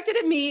not directed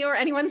at me or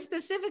anyone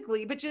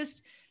specifically, but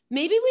just,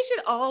 maybe we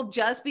should all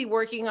just be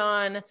working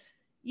on,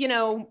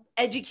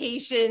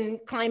 education,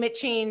 climate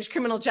change,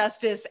 criminal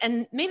justice.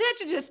 And maybe that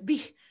should just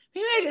be,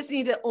 maybe I just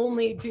need to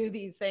only do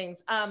these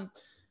things.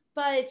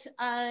 But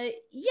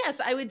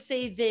yes, I would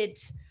say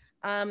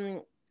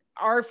that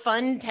our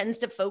fund tends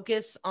to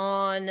focus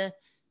on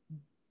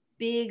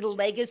big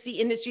legacy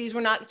industries.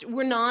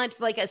 We're not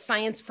like a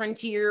science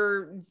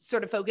frontier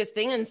sort of focused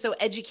thing. And so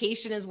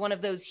education is one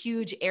of those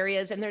huge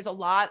areas. And there's a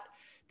lot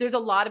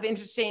of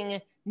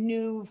interesting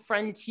new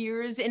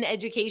frontiers in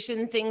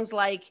education, things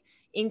like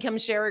income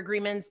share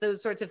agreements,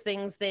 those sorts of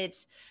things that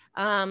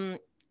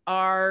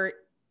are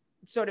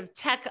sort of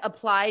tech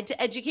applied to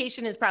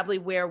education is probably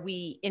where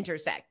we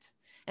intersect.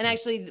 And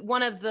actually,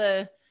 one of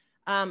the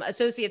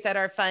associates at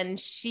our fund,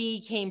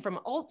 she came from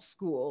alt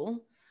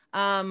school,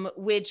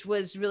 which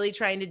was really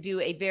trying to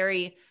do a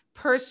very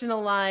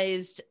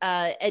personalized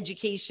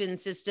education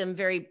system,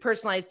 very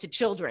personalized to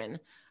children.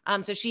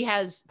 So she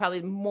has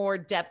probably more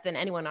depth than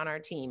anyone on our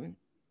team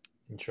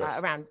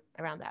around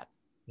that.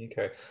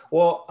 Okay.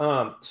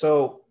 Well,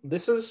 so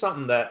this is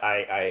something that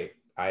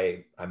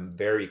I'm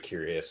very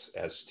curious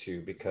as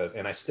to, because,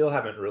 and I still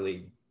haven't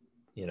really,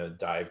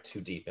 dived too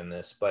deep in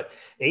this, but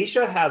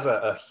Asia has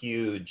a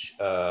huge,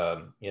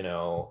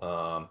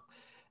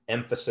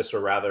 emphasis,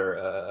 or rather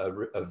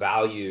a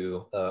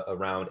value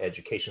around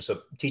education.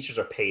 So teachers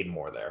are paid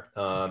more there.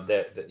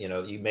 That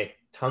you make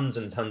tons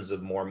and tons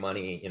of more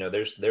money.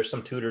 There's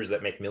some tutors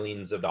that make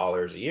millions of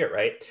dollars a year,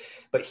 right?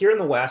 But here in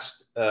the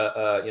West,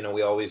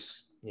 we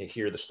always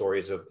hear the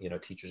stories of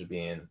teachers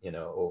being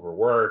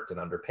overworked and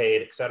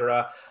underpaid, et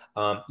cetera.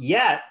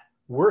 Yet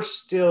we're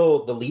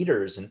still the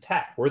leaders in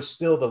tech. We're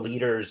still the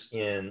leaders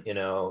in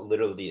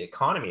literally the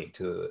economy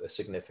to a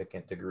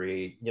significant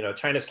degree.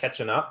 China's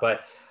catching up,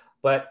 but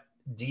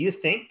do you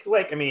think,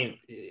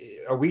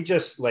 are we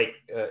just like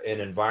an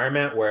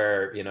environment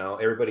where,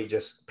 everybody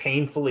just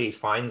painfully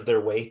finds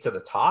their way to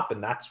the top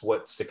and that's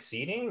what's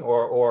succeeding?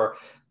 Or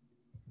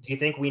do you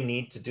think we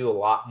need to do a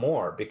lot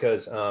more?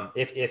 Because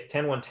if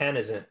 10110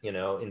 isn't,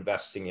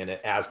 investing in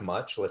it as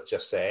much, let's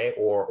just say,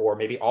 or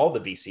maybe all the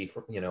VC,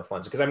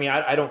 funds, because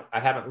I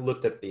haven't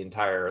looked at the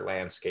entire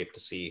landscape to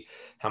see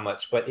how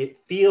much, but it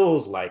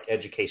feels like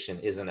education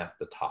isn't at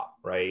the top,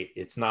 right?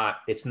 It's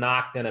not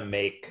going to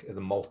make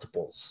the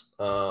multiples.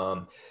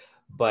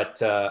 But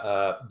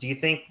do you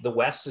think the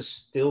West is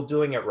still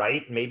doing it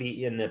right?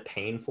 Maybe in a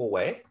painful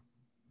way?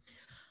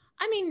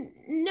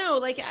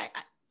 No, I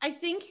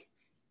think,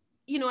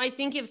 I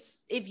think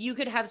if you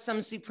could have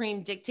some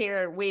supreme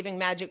dictator waving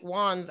magic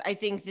wands, I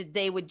think that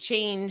they would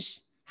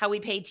change how we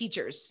pay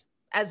teachers,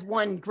 as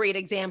one great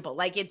example.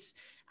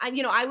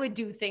 I would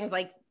do things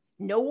like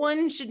no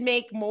one should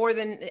make more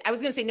than, I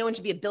was going to say no one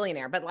should be a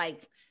billionaire, but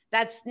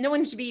no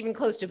one should be even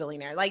close to a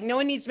billionaire. No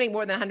one needs to make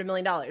more than $100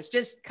 million.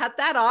 Just cut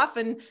that off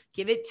and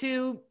give it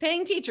to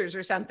paying teachers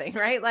or something,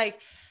 right?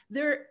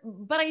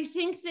 But I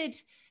think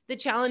that the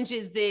challenge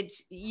is that,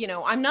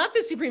 I'm not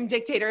the supreme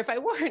dictator if I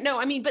were.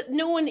 No, but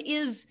no one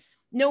is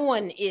no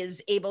one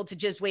is able to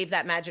just wave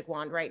that magic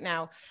wand right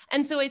now.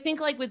 And so I think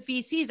like with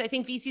VCs, I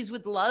think VCs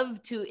would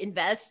love to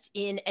invest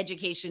in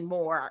education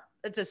more.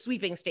 That's a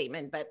sweeping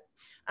statement, but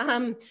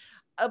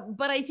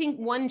I think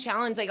one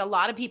challenge, like a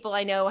lot of people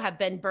I know have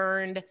been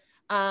burned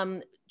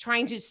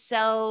trying to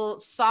sell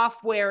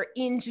software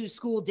into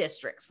school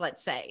districts,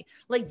 let's say.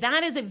 Like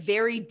that is a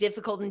very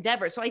difficult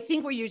endeavor. So I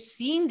think where you're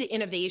seeing the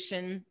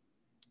innovation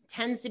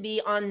tends to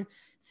be on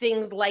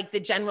things like the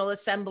General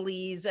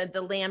Assemblies and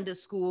the Lambda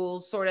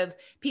schools, sort of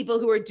people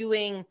who are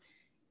doing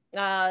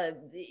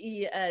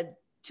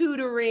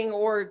tutoring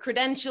or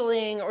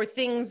credentialing or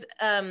things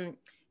that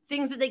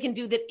they can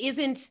do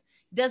that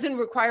doesn't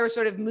require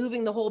sort of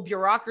moving the whole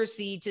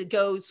bureaucracy to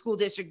go school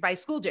district by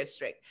school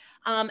district.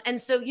 And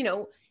so, you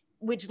know,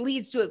 which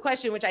leads to a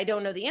question, which I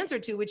don't know the answer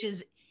to, which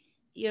is,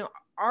 you know,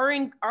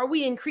 are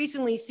we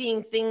increasingly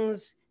seeing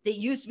things that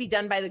used to be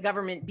done by the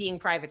government being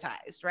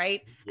privatized,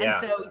 right? Yeah. And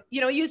so,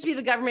 you know, it used to be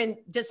the government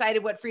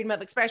decided what freedom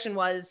of expression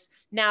was.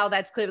 Now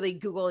that's clearly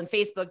Google and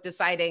Facebook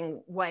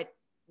deciding what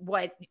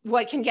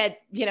can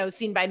get, you know,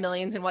 seen by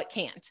millions and what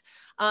can't.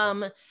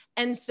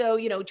 And so,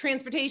 you know,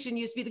 transportation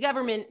used to be the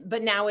government,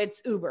 but now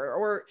it's Uber,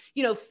 or,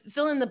 you know,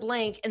 fill in the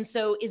blank. And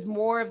so is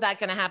more of that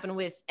going to happen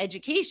with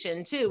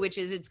education too, which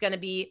is it's going to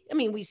be, I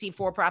mean, we see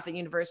for-profit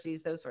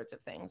universities, those sorts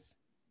of things.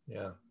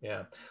 Yeah.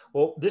 Yeah.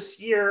 Well, this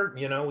year,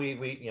 you know,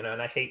 we, you know,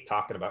 and I hate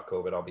talking about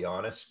COVID, I'll be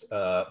honest.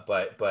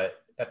 But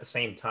at the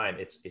same time,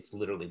 it's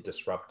literally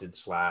disrupted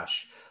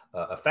 /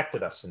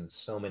 affected us in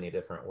so many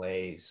different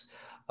ways.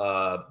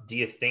 Do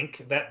you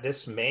think that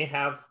this may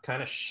have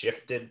kind of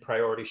shifted,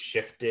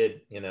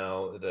 you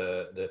know,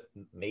 the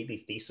maybe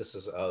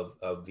theses of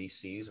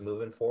VCs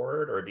moving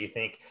forward? Or do you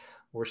think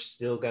we're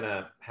still going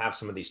to have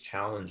some of these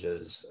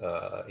challenges?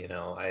 You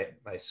know, I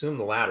assume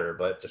the latter,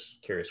 but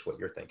just curious what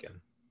you're thinking.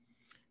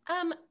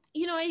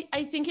 You know,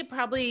 I think it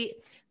probably,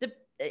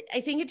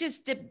 I think it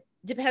just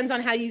depends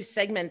on how you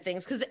segment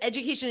things, because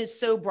education is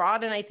so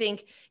broad. And I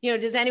think, you know,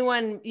 does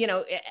anyone, you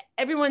know,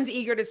 everyone's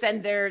eager to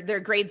send their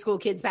grade school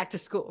kids back to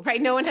school,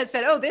 right? No one has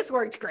said, oh, this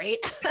worked great.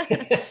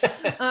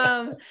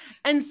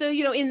 And so,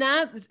 you know, in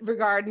that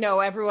regard, no,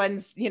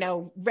 everyone's, you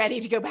know,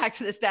 ready to go back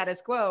to the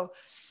status quo,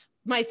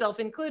 myself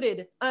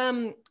included.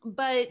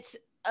 But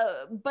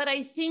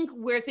I think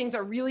where things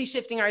are really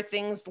shifting are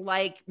things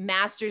like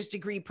master's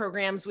degree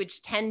programs,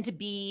 which tend to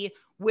be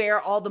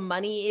where all the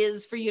money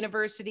is for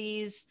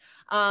universities.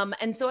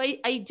 And so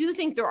I do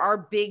think there are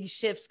big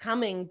shifts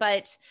coming,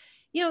 but,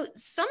 you know,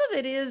 some of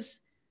it is,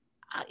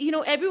 you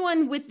know,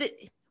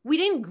 we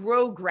didn't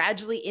grow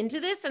gradually into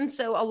this. And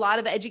so a lot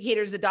of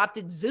educators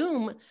adopted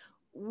Zoom,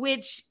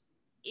 which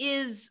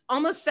is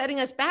almost setting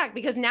us back,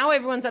 because now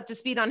everyone's up to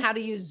speed on how to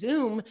use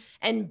Zoom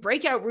and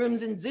breakout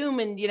rooms in Zoom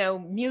and, you know,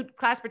 mute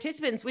class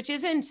participants, which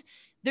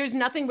there's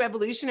nothing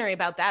revolutionary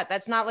about that.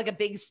 That's not like a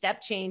big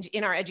step change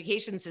in our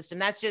education system.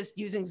 That's just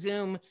using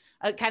Zoom,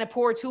 a kind of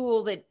poor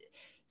tool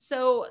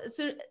so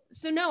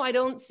no, I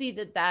don't see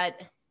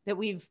that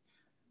we've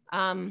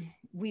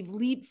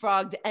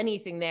leapfrogged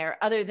anything there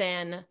other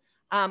than,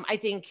 I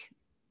think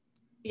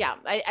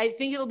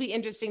it'll be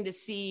interesting to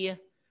see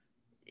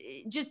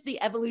just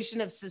the evolution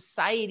of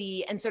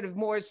society and sort of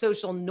more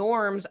social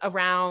norms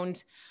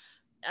around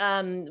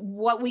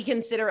what we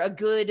consider a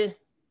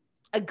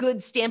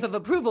good stamp of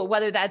approval,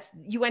 whether that's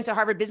you went to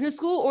Harvard Business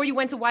School or you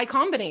went to Y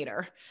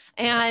Combinator.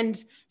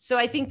 And so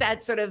I think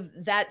that sort of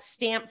that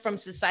stamp from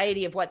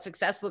society of what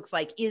success looks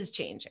like is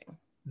changing.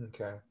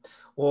 Okay.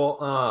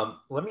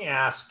 Well, let me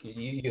ask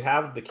you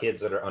have the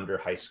kids that are under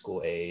high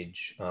school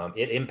age.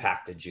 It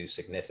impacted you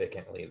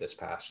significantly this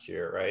past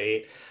year,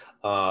 right?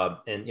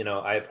 And, you know,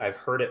 I've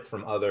heard it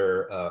from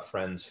other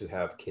friends who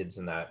have kids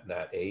in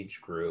that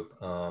age group.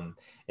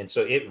 And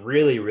so it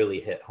really, really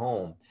hit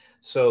home.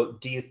 So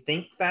do you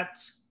think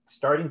that's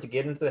starting to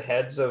get into the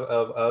heads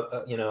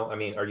of you know, I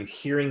mean, are you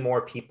hearing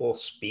more people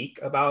speak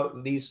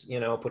about these,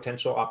 you know,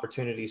 potential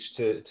opportunities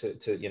to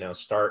you know,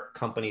 start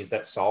companies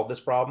that solve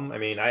this problem? I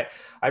mean,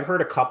 I've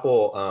heard a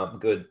couple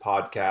good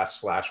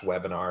podcasts /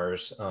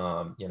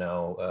 webinars, you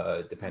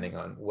know, depending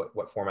on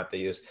what format they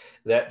use,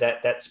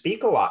 that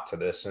speak a lot to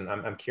this. And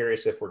I'm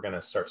curious if we're going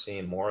to start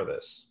seeing more of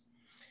this.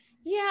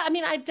 Yeah, I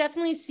mean, I've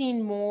definitely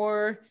seen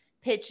more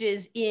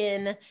pitches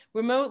in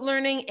remote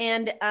learning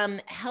and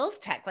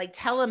health tech, like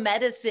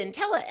telemedicine,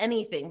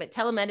 anything, but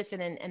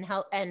telemedicine and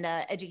health and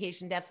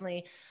education,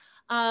 definitely.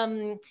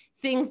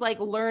 Things like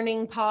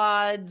learning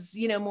pods,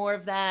 you know, more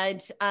of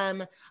that,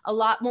 a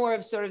lot more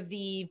of sort of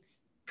the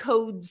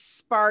Code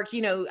Spark,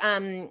 you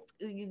know,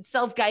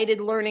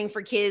 self-guided learning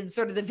for kids,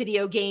 sort of the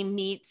video game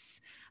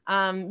meets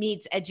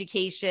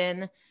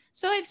education.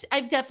 So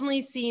I've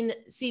definitely seen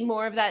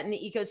more of that in the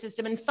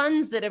ecosystem, and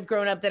funds that have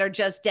grown up that are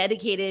just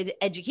dedicated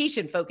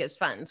education focused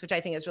funds, which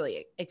I think is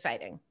really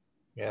exciting.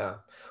 Yeah.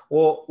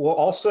 Well,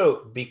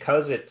 also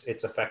because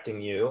it's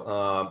affecting you,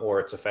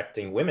 or it's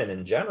affecting women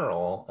in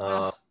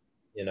general,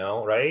 you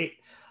know, right?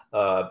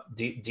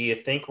 Do you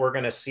think we're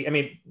going to see, I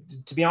mean,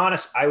 to be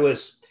honest, I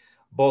was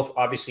both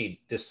obviously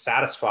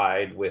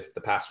dissatisfied with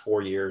the past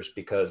 4 years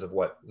because of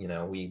what,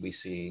 we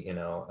see,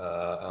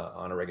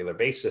 on a regular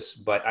basis.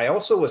 But I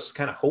also was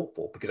kind of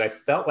hopeful because I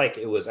felt like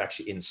it was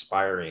actually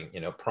inspiring,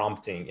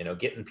 prompting,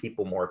 getting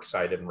people more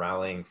excited and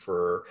rallying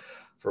for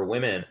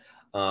women.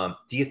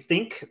 Do you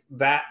think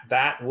that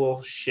that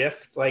will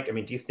shift? Like, I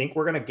mean, do you think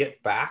we're going to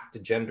get back to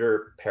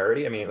gender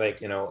parity? I mean,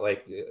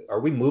 are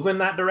we moving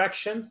that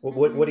direction?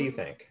 What do you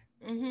think?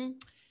 Mm-hmm.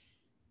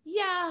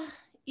 Yeah.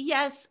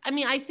 Yes. I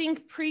mean, I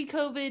think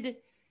pre-COVID,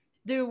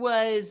 there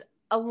was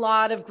a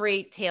lot of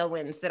great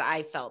tailwinds that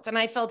I felt. And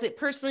I felt it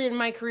personally in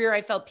my career.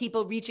 I felt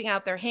people reaching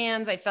out their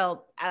hands. I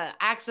felt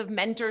acts of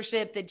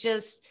mentorship that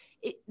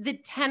the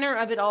tenor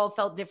of it all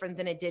felt different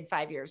than it did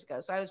 5 years ago.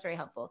 So I was very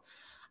helpful.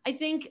 I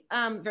think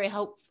very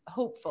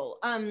hopeful.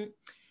 And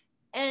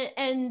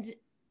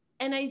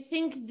I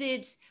think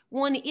that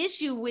one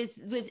issue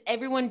with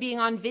everyone being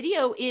on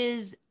video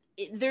is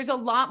there's a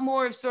lot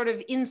more of sort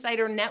of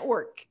insider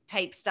network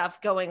type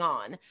stuff going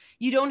on.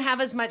 You don't have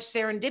as much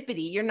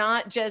serendipity. You're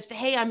not just,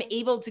 hey, I'm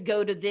able to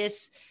go to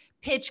this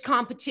pitch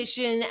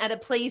competition at a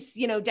place,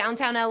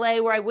 downtown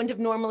LA where I wouldn't have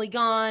normally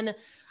gone.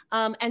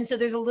 And so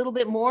there's a little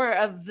bit more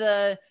of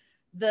the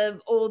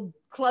old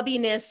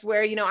clubbiness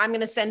where, I'm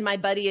going to send my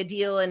buddy a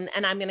deal and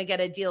I'm going to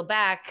get a deal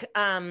back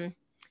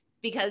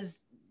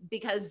because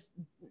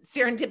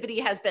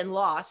serendipity has been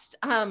lost.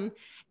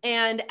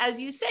 And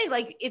as you say,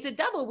 like, it's a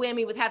double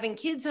whammy with having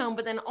kids home,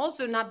 but then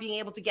also not being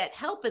able to get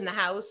help in the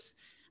house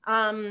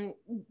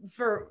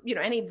for,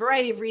 any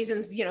variety of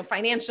reasons,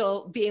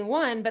 financial being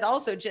one, but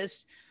also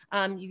just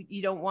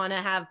you don't want to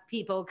have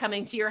people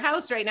coming to your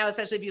house right now,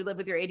 especially if you live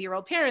with your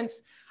 80-year-old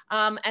parents.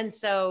 And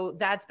so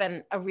that's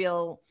been a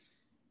real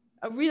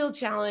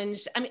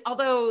challenge. I mean,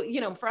 although,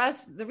 for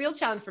us, the real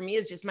challenge for me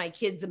is just my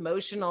kids'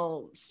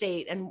 emotional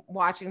state and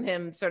watching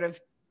them sort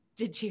of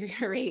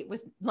deteriorate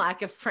with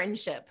lack of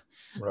friendship.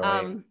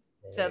 Right.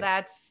 So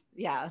that's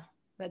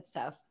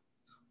tough.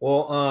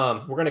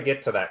 Well, we're going to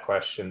get to that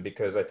question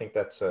because I think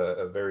that's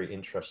a very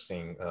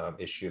interesting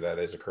issue that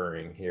is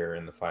occurring here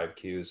in the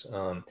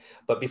 5Qs.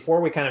 But before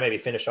we kind of maybe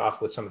finish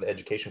off with some of the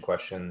education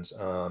questions,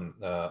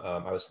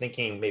 I was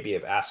thinking maybe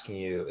of asking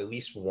you at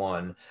least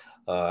one,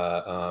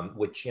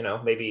 which,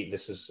 maybe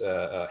this is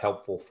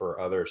helpful for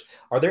others.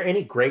 Are there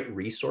any great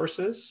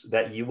resources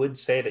that you would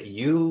say that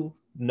you've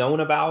known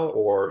about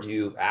or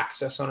you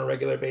access on a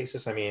regular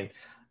basis? I mean,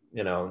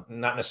 not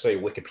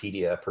necessarily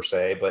Wikipedia per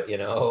se, but,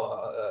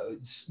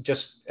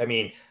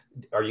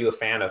 are you a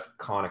fan of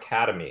Khan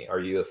Academy? Are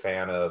you a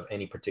fan of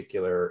any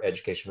particular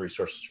education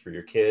resources for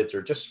your kids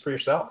or just for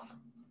yourself?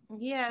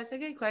 Yeah, it's a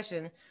good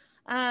question.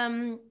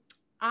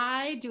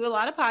 I do a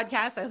lot of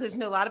podcasts. I listen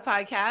to a lot of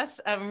podcasts.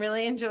 I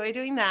really enjoy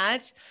doing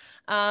that.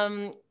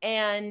 And,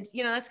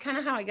 that's kind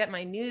of how I get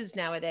my news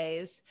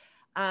nowadays.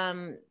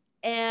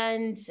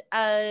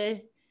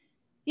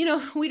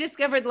 We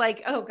discovered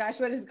oh gosh,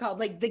 what is it called?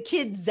 Like the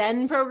Kids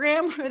Zen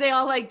program where they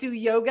all do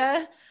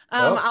yoga.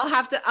 I'll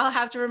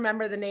have to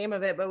remember the name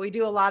of it, but we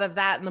do a lot of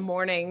that in the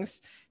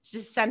mornings to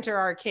center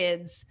our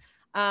kids.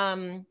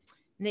 And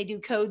they do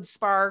Code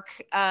Spark.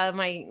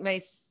 My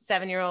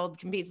 7-year-old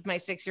competes with my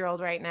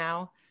 6-year-old right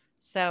now.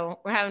 So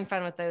we're having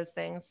fun with those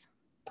things.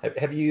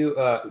 Have you,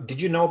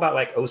 did you know about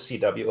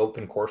OCW,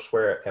 Open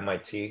Courseware at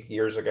MIT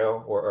years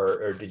ago?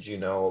 Or did you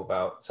know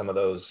about some of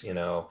those,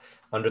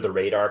 under the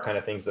radar kind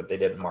of things that they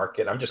didn't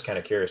market? I'm just kind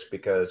of curious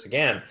because,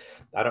 again,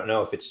 I don't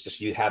know if it's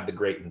just you had the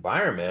great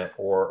environment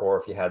or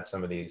if you had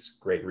some of these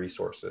great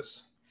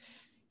resources.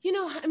 I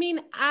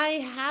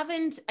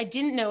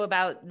didn't know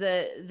about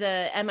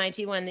the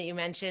MIT one that you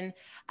mentioned.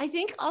 I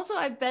think also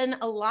I've been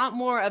a lot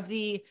more of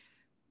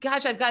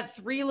I've got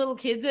 3 little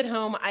kids at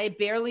home. I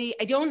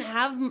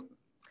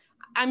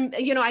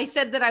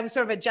said that I was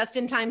sort of a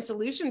just-in-time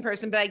solution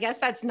person, but I guess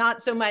that's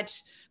not so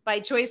much by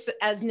choice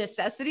as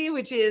necessity,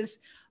 which is,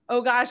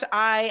 oh gosh,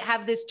 I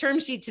have this term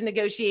sheet to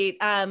negotiate.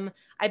 I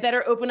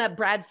better open up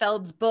Brad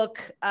Feld's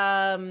book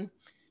and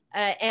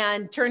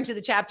turn to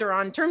the chapter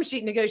on term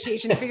sheet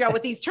negotiation to figure out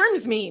what these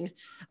terms mean.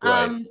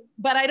 Right.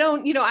 But I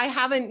don't, I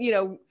haven't,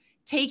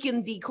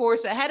 taken the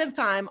course ahead of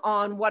time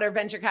on what are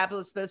venture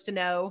capitalists supposed to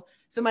know,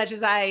 so much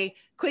as I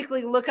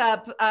quickly look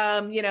up,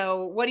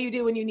 what do you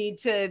do when you need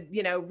to,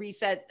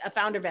 reset a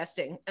founder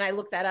vesting? And I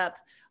look that up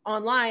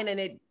online and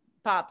it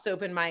pops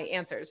open my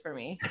answers for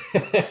me.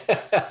 All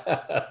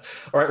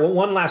right. Well,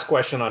 one last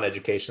question on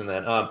education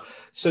then.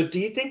 So do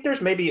you think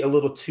there's maybe a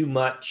little too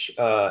much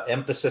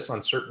emphasis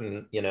on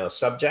certain,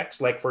 subjects?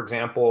 Like, for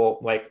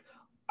example,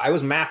 I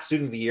was math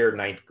student of the year,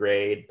 9th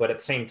grade, but at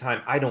the same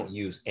time, I don't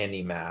use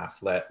any math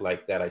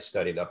that I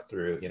studied up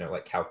through,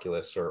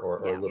 calculus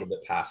or a little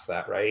bit past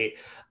that, right?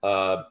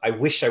 I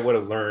wish I would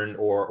have learned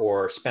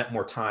or spent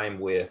more time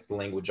with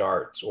language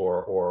arts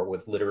or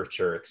with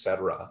literature, et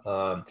cetera.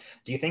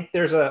 Do you think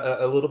there's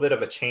a little bit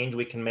of a change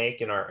we can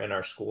make in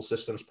our school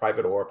systems,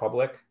 private or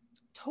public?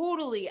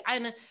 Totally.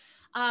 And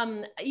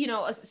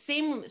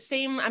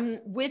same, I'm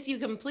with you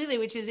completely,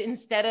 which is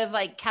instead of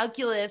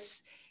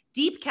calculus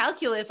deep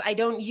calculus I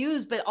don't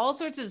use, but all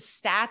sorts of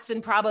stats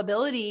and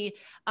probability,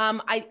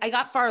 I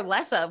got far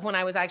less of when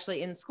I was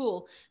actually in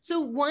school. So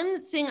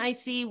one thing I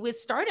see with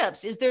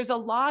startups is there's a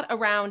lot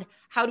around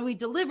how do we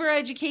deliver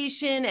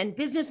education and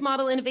business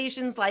model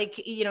innovations like,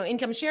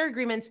 income share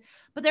agreements,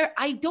 but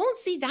I don't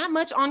see that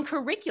much on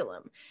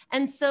curriculum.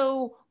 And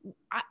so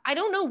I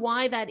don't know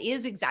why that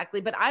is exactly,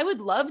 but I would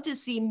love to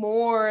see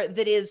more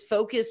that is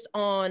focused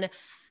on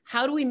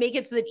how do we make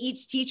it so that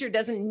each teacher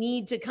doesn't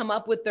need to come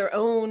up with their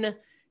own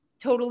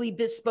totally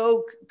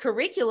bespoke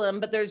curriculum,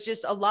 but there's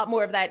just a lot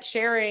more of that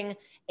sharing,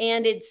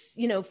 and it's,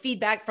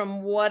 feedback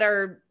from what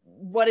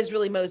is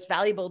really most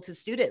valuable to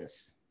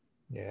students.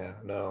 Yeah,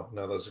 no,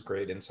 those are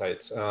great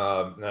insights.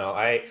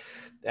 No,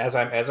 as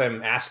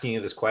I'm asking you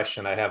this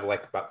question, I have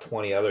like about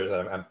 20 others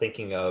I'm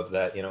thinking of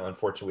that,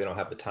 unfortunately we don't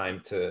have the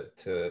time to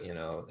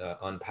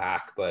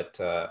unpack, but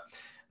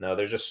no,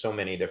 there's just so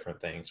many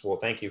different things. Well,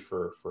 thank you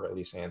for at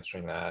least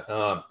answering that.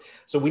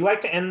 So we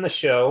like to end the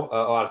show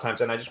a lot of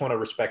times, and I just want to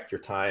respect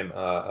your time.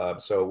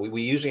 So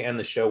we usually end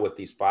the show with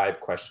these 5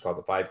 questions called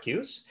the 5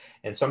 Qs.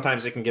 And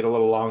sometimes it can get a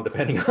little long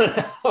depending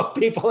on how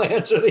people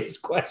answer these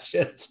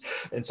questions.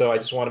 And so I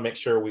just want to make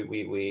sure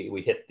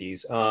we hit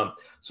these. So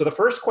the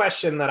first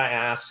question that I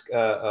ask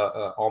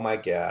all my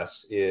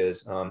guests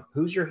is,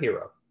 who's your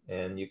hero?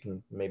 And you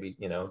can maybe,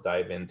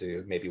 dive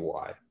into maybe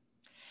why.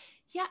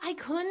 Yeah, I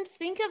couldn't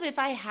think of if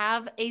I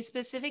have a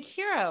specific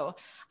hero.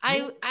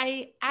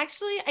 I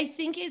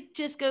think it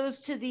just goes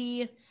to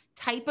the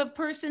type of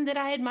person that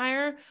I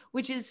admire,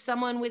 which is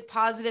someone with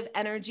positive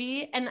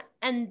energy,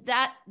 and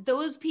that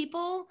those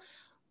people,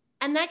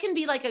 and that can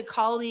be like a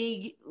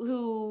colleague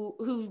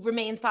who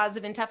remains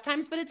positive in tough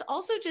times, but it's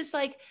also just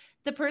like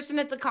the person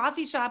at the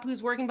coffee shop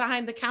who's working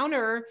behind the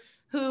counter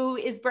who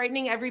is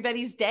brightening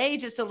everybody's day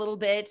just a little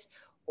bit,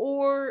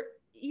 or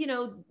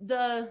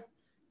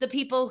the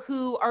people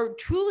who are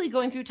truly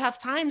going through tough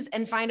times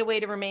and find a way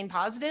to remain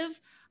positive.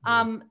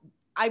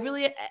 I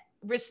really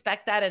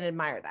respect that and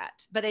admire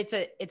that, but it's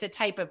a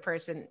type of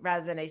person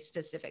rather than a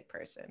specific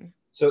person.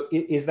 So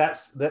is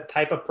that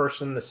type of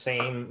person the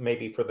same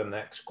maybe for the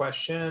next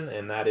question?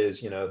 And that is,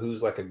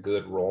 who's like a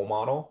good role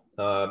model?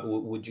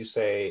 Would you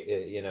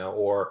say,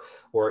 or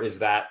is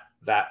that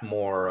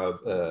more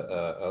of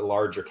a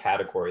larger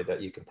category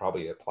that you can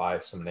probably apply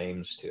some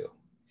names to?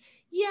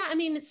 Yeah, I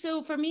mean,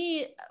 so for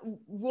me,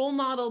 role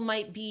model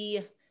might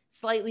be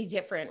slightly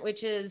different,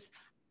 which is,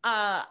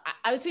 I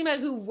was thinking about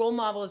who role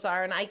models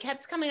are, and I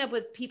kept coming up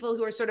with people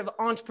who are sort of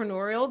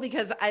entrepreneurial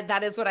because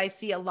that is what I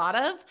see a lot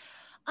of.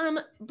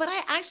 But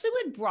I actually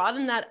would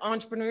broaden that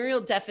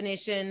entrepreneurial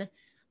definition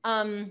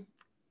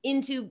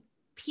into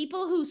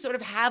people who sort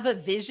of have a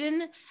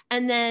vision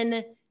and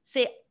then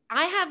say,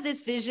 I have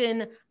this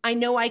vision. I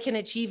know I can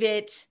achieve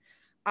it.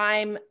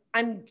 I'm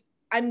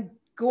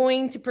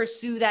going to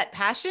pursue that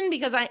passion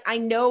because I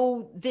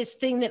know this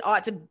thing that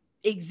ought to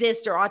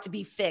exist or ought to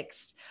be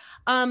fixed.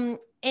 And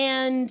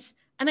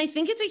I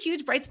think it's a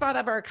huge bright spot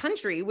of our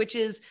country, which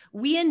is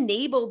we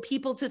enable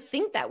people to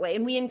think that way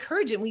and we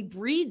encourage and we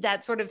breed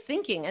that sort of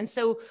thinking. And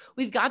so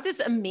we've got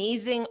this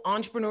amazing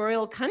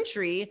entrepreneurial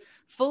country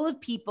full of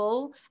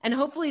people, and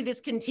hopefully this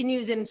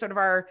continues in sort of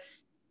our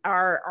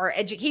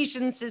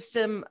education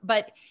system,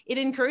 but it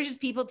encourages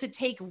people to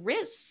take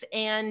risks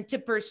and to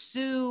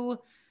pursue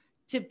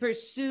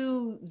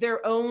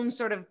their own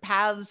sort of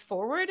paths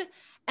forward.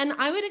 And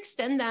I would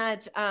extend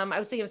that, I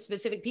was thinking of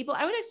specific people,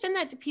 I would extend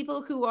that to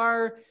people who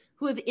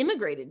have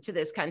immigrated to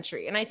this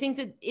country. And I think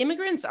that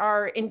immigrants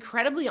are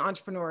incredibly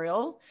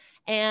entrepreneurial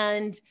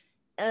and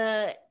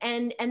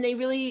they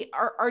really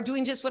are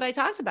doing just what I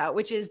talked about,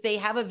 which is they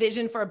have a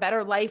vision for a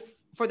better life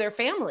for their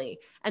family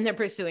and they're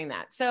pursuing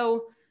that.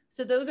 So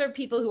those are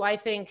people who I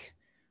think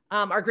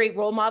are great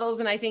role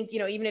models. And I think,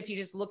 even if you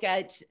just look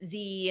at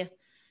the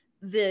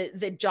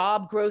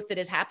job growth that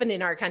has happened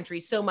in our country,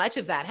 so much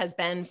of that has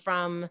been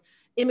from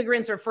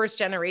immigrants or first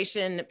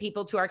generation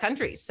people to our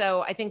country.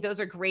 So I think those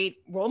are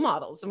great role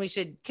models and we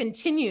should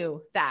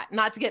continue that,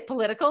 not to get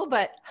political,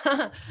 but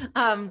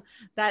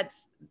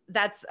that's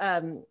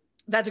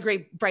a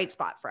great bright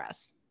spot for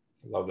us.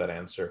 Love that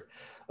answer.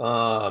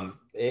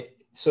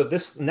 So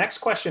this next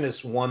question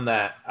is one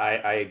that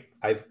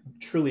I've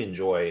truly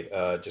enjoyed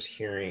just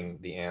hearing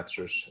the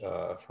answers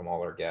from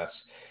all our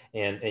guests.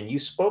 And you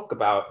spoke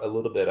about a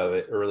little bit of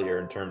it earlier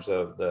in terms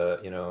of the,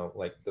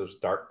 like those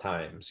dark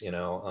times,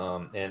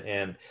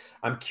 and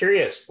I'm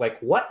curious, like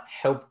what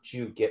helped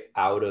you get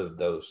out of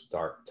those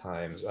dark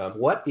times?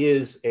 What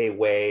is a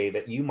way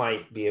that you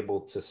might be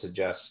able to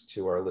suggest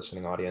to our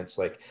listening audience?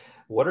 Like,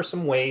 what are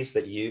some ways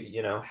that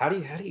how do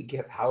you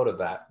get out of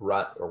that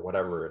rut or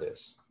whatever it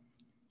is?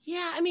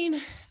 Yeah, I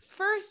mean,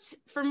 first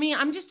for me,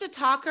 I'm just a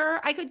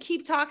talker. I could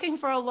keep talking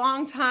for a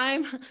long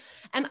time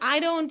and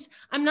I'm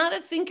not a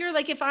thinker.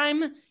 Like if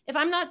I'm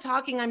not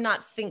talking, I'm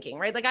not thinking,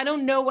 right? Like I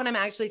don't know what I'm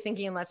actually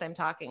thinking unless I'm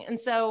talking. And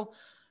so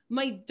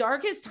my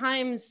darkest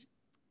times,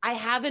 I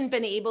haven't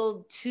been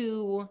able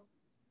to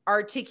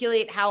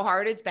articulate how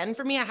hard it's been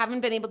for me. I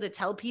haven't been able to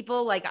tell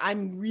people like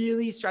I'm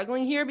really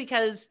struggling here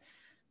because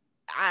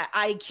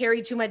I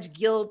carry too much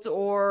guilt,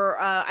 or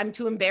I'm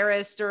too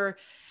embarrassed, or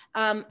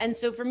and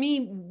so for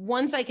me,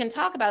 once I can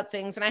talk about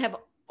things, and I have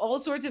all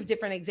sorts of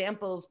different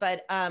examples,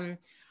 but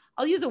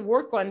I'll use a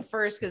work one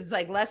first because it's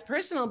like less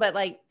personal, but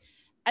like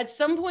at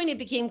some point it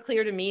became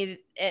clear to me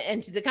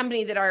and to the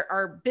company that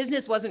our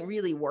business wasn't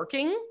really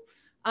working,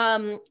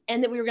 and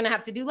that we were going to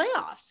have to do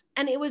layoffs.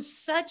 And it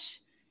was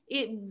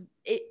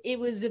it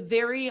was a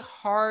very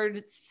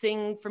hard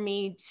thing for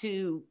me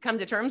to come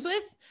to terms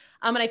with.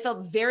 And I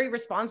felt very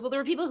responsible.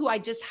 There were people who I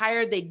just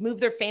hired. They'd moved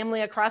their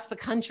family across the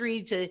country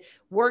to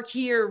work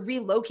here,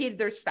 relocated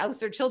their spouse,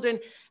 their children,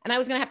 and I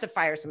was going to have to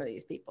fire some of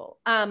these people.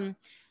 But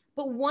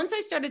once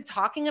I started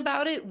talking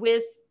about it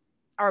with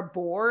our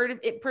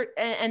board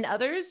and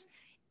others,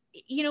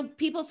 you know,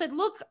 people said,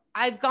 look,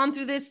 I've gone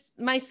through this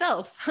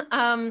myself.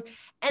 And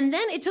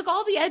then it took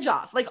all the edge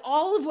off, like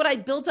all of what I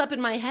built up in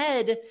my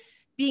head,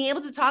 being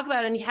able to talk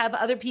about it and have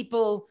other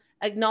people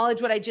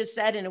acknowledge what I just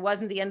said, and it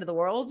wasn't the end of the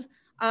world.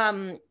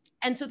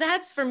 And so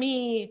that's for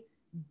me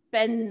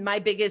been my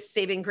biggest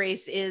saving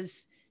grace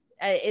is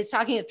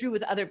talking it through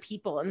with other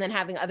people, and then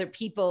having other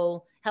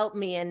people help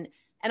me. And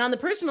on the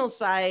personal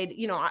side,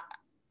 you know,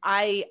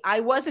 I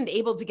wasn't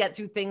able to get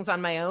through things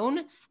on my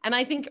own. And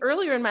I think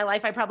earlier in my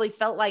life, I probably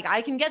felt like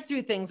I can get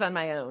through things on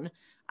my own.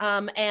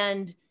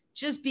 And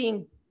just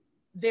being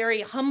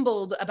very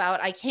humbled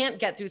about, I can't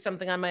get through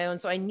something on my own.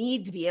 So I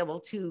need to be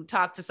able to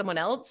talk to someone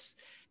else,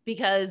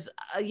 because,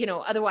 you know,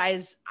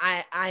 otherwise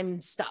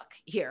I'm stuck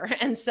here.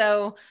 And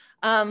so,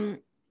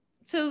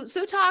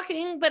 so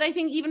talking, but I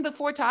think even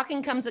before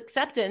talking comes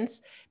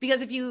acceptance,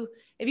 because if you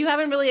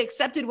haven't really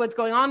accepted what's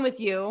going on with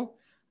you,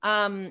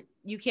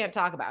 you can't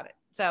talk about it.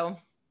 So.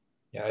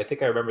 Yeah, I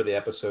think I remember the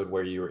episode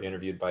where you were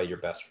interviewed by your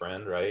best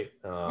friend, right?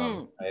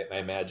 I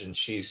imagine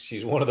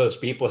she's one of those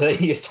people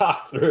that you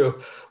talk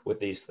through with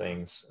these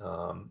things.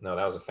 No,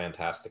 that was a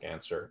fantastic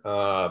answer.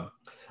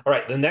 All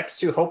right, the next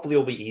two hopefully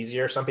will be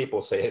easier. Some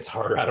people say it's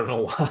harder. I don't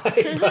know why,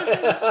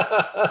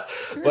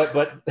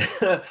 but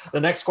the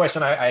next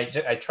question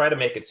I try to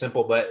make it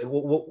simple. But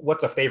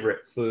what's a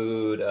favorite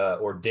food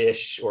or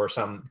dish or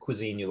some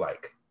cuisine you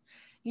like?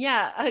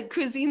 Yeah,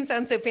 cuisine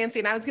sounds so fancy.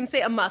 And I was going to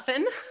say a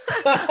muffin.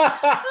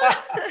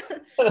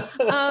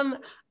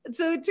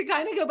 So to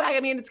kind of go back, I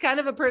mean, it's kind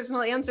of a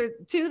personal answer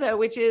too, though,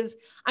 which is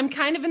I'm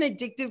kind of an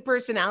addictive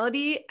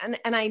personality.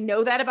 And I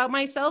know that about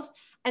myself.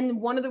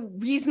 And one of the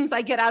reasons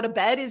I get out of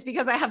bed is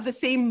because I have the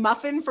same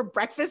muffin for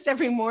breakfast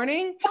every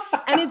morning.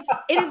 And it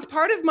is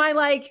part of my,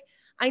 like,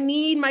 I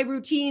need my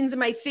routines and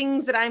my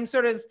things that I'm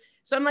sort of,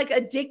 so I'm like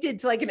addicted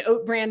to like an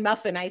oat bran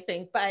muffin, I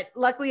think, but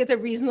luckily it's a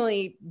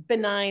reasonably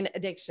benign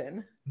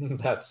addiction.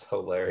 That's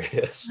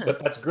hilarious, but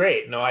that's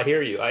great. No, I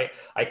hear you. I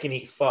can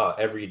eat pho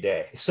every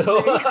day.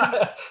 So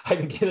I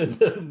can get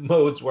into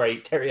modes where I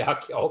eat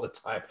teriyaki all the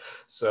time.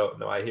 So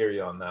no, I hear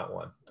you on that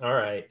one. All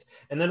right.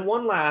 And then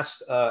one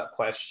last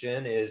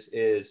question is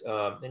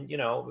and you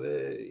know,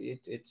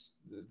 it's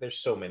there's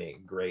so many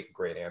great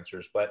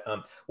answers, but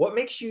what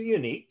makes you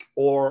unique,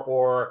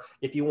 or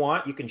if you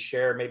want, you can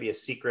share maybe a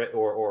secret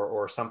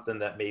or something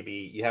that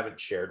maybe you haven't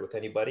shared with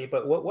anybody,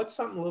 but what's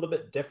something a little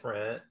bit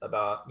different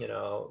about, you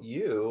know,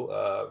 you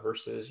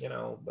versus, you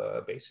know,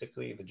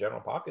 basically the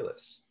general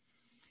populace?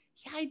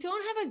 Yeah, I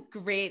don't have a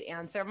great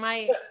answer.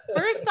 My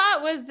first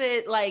thought was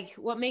that, like,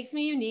 what makes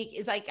me unique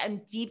is like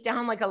I'm deep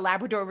down like a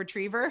Labrador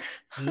retriever.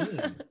 But there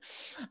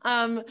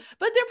are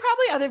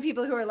probably other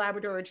people who are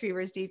Labrador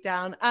retrievers deep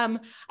down. I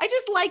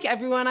just like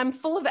everyone. I'm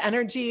full of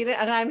energy,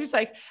 and I'm just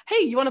like,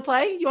 hey, you want to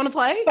play? You want to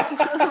play?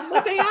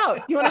 Let's hang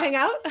out. You want to hang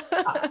out?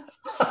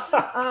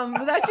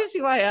 But that's just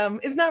who I am.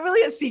 It's not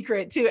really a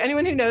secret too.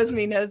 Anyone who knows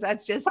me knows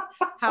that's just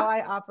how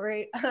I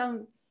operate.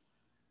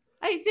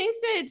 I think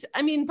that,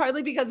 I mean,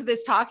 partly because of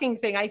this talking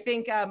thing, I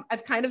think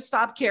I've kind of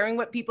stopped caring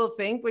what people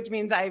think, which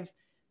means I've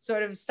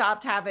sort of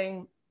stopped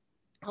having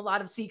a lot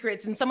of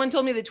secrets. And someone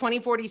told me the 20,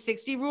 40,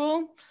 60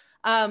 rule,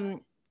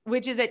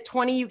 which is at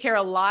 20, you care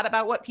a lot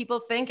about what people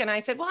think. And I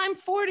said, well, I'm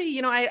 40,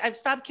 you know, I've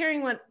stopped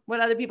caring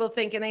what other people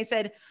think. And they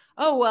said,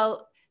 oh,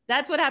 well,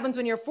 that's what happens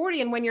when you're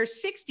 40. And when you're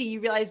 60, you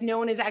realize no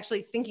one is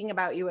actually thinking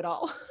about you at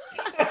all.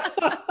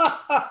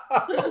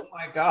 Oh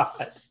my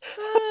God.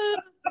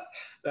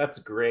 That's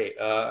great.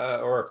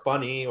 Or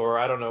funny, or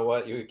I don't know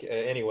what you,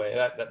 anyway,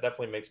 that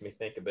definitely makes me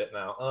think a bit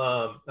now.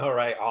 All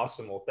right.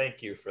 Awesome. Well,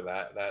 thank you for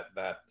that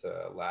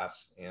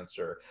last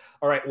answer.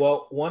 All right.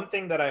 Well, one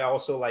thing that I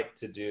also like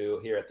to do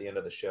here at the end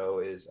of the show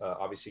is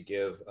obviously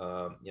give,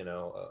 you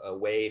know, a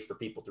way for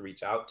people to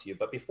reach out to you.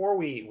 But before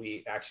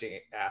we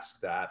actually ask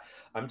that,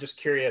 I'm just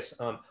curious,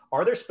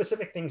 are there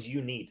specific things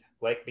you need?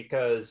 Like,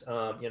 because,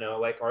 you know,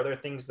 like, are there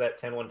things that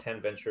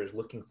 10110 Venture is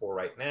looking for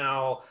right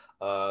now?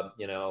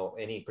 You know,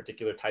 any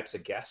particular types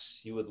of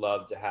guests you would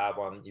love to have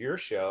on your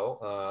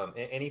show?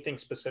 Anything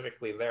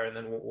specifically there? And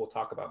then we'll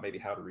talk about maybe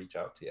how to reach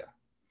out to you.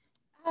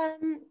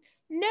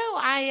 No,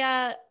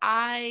 I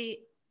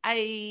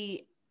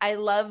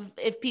love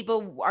if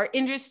people are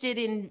interested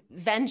in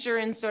venture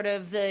and sort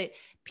of the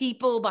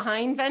people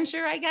behind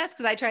venture, I guess,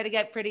 because I try to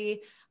get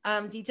pretty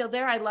detailed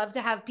there. I love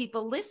to have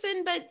people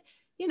listen, but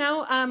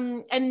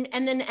and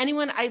then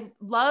anyone, I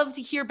love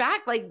to hear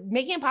back, like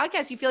making a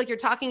podcast, you feel like you're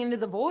talking into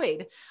the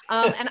void.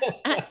 And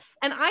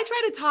I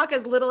try to talk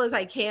as little as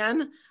I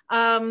can.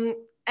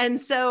 And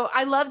so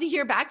I love to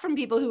hear back from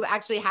people who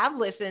actually have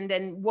listened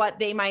and what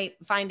they might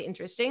find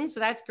interesting. So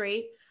that's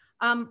great.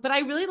 But I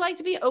really like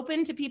to be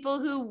open to people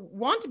who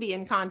want to be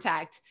in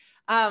contact.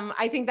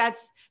 I think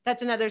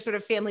that's another sort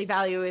of family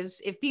value,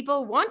 is if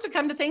people want to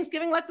come to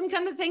Thanksgiving, let them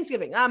come to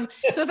Thanksgiving.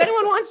 So if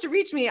anyone wants to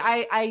reach me,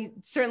 I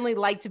certainly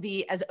like to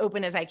be as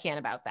open as I can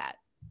about that.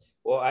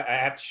 Well, I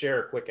have to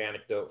share a quick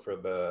anecdote for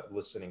the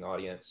listening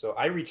audience. So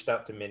I reached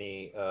out to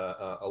Minnie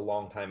a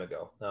long time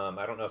ago.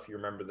 I don't know if you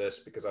remember this,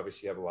 because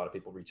obviously you have a lot of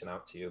people reaching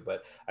out to you,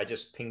 but I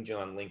just pinged you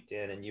on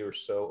LinkedIn, and you were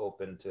so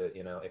open to,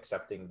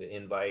 accepting the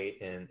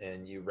invite,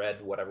 and you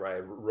read whatever I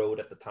wrote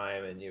at the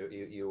time, and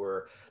you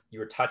were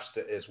touched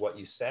as what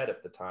you said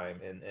at the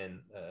time. And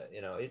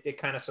it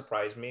kind of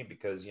surprised me,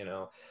 because,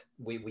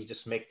 we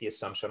just make the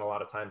assumption a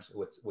lot of times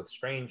with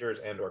strangers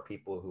and or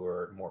people who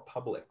are more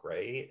public,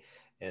 right?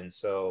 And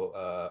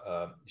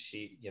so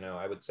she,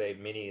 I would say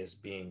Minnie is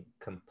being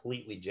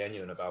completely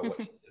genuine about what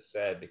she just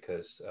said,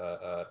 because,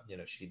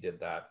 she did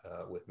that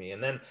with me.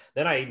 And then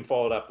I even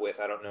followed up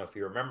with, I don't know if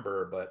you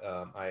remember, but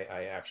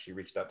I actually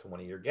reached out to one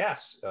of your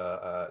guests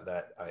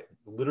that I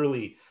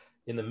literally,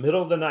 in the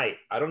middle of the night,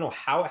 I don't know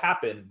how it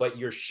happened, but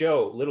your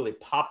show literally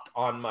popped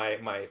on my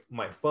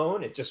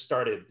phone. It just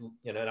started,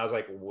 and I was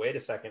like, wait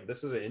a second,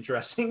 this is an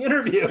interesting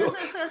interview.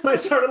 I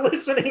started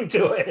listening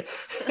to it.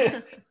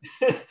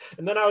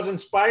 And then I was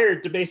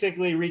inspired to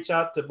basically reach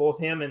out to both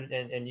him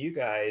and you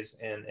guys.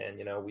 And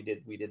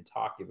we did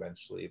talk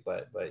eventually,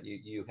 but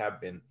you have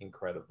been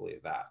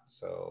incredibly that.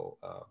 So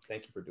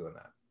thank you for doing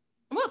that.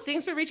 Well,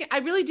 thanks for reaching. I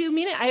really do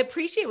mean it. I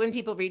appreciate when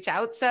people reach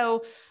out.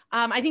 So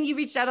I think you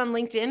reached out on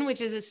LinkedIn,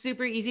 which is a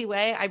super easy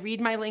way. I read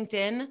my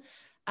LinkedIn.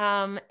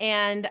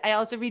 And I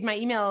also read my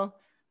email,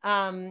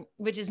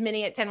 which is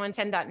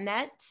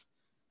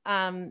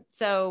minnie@1011.net.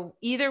 So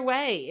either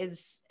way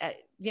is,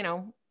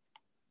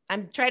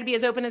 I'm trying to be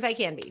as open as I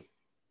can be.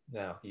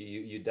 No,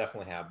 you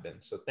definitely have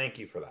been. So thank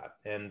you for that.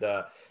 And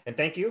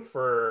thank you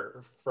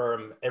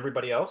from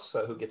everybody else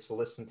who gets to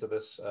listen to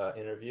this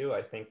interview.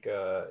 I think,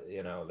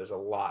 there's a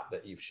lot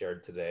that you've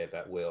shared today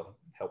that will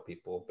help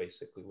people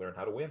basically learn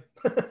how to win.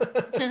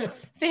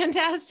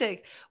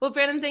 Fantastic. Well,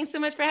 Brandon, thanks so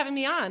much for having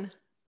me on.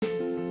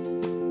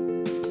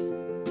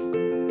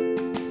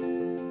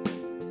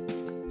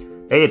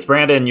 Hey, it's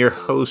Brandon, your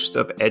host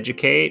of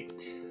Educate.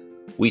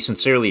 We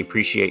sincerely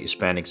appreciate you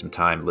spending some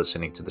time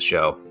listening to the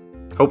show.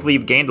 Hopefully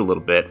you've gained a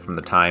little bit from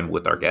the time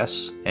with our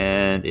guests,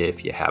 and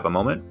if you have a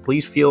moment,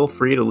 please feel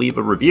free to leave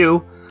a review,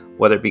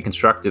 whether it be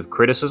constructive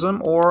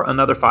criticism or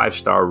another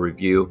 5-star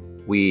review.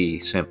 We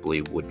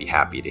simply would be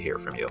happy to hear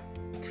from you.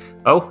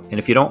 Oh, and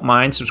if you don't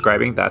mind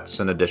subscribing, that's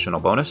an additional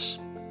bonus.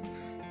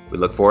 We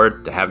look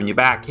forward to having you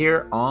back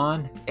here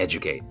on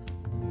Educate.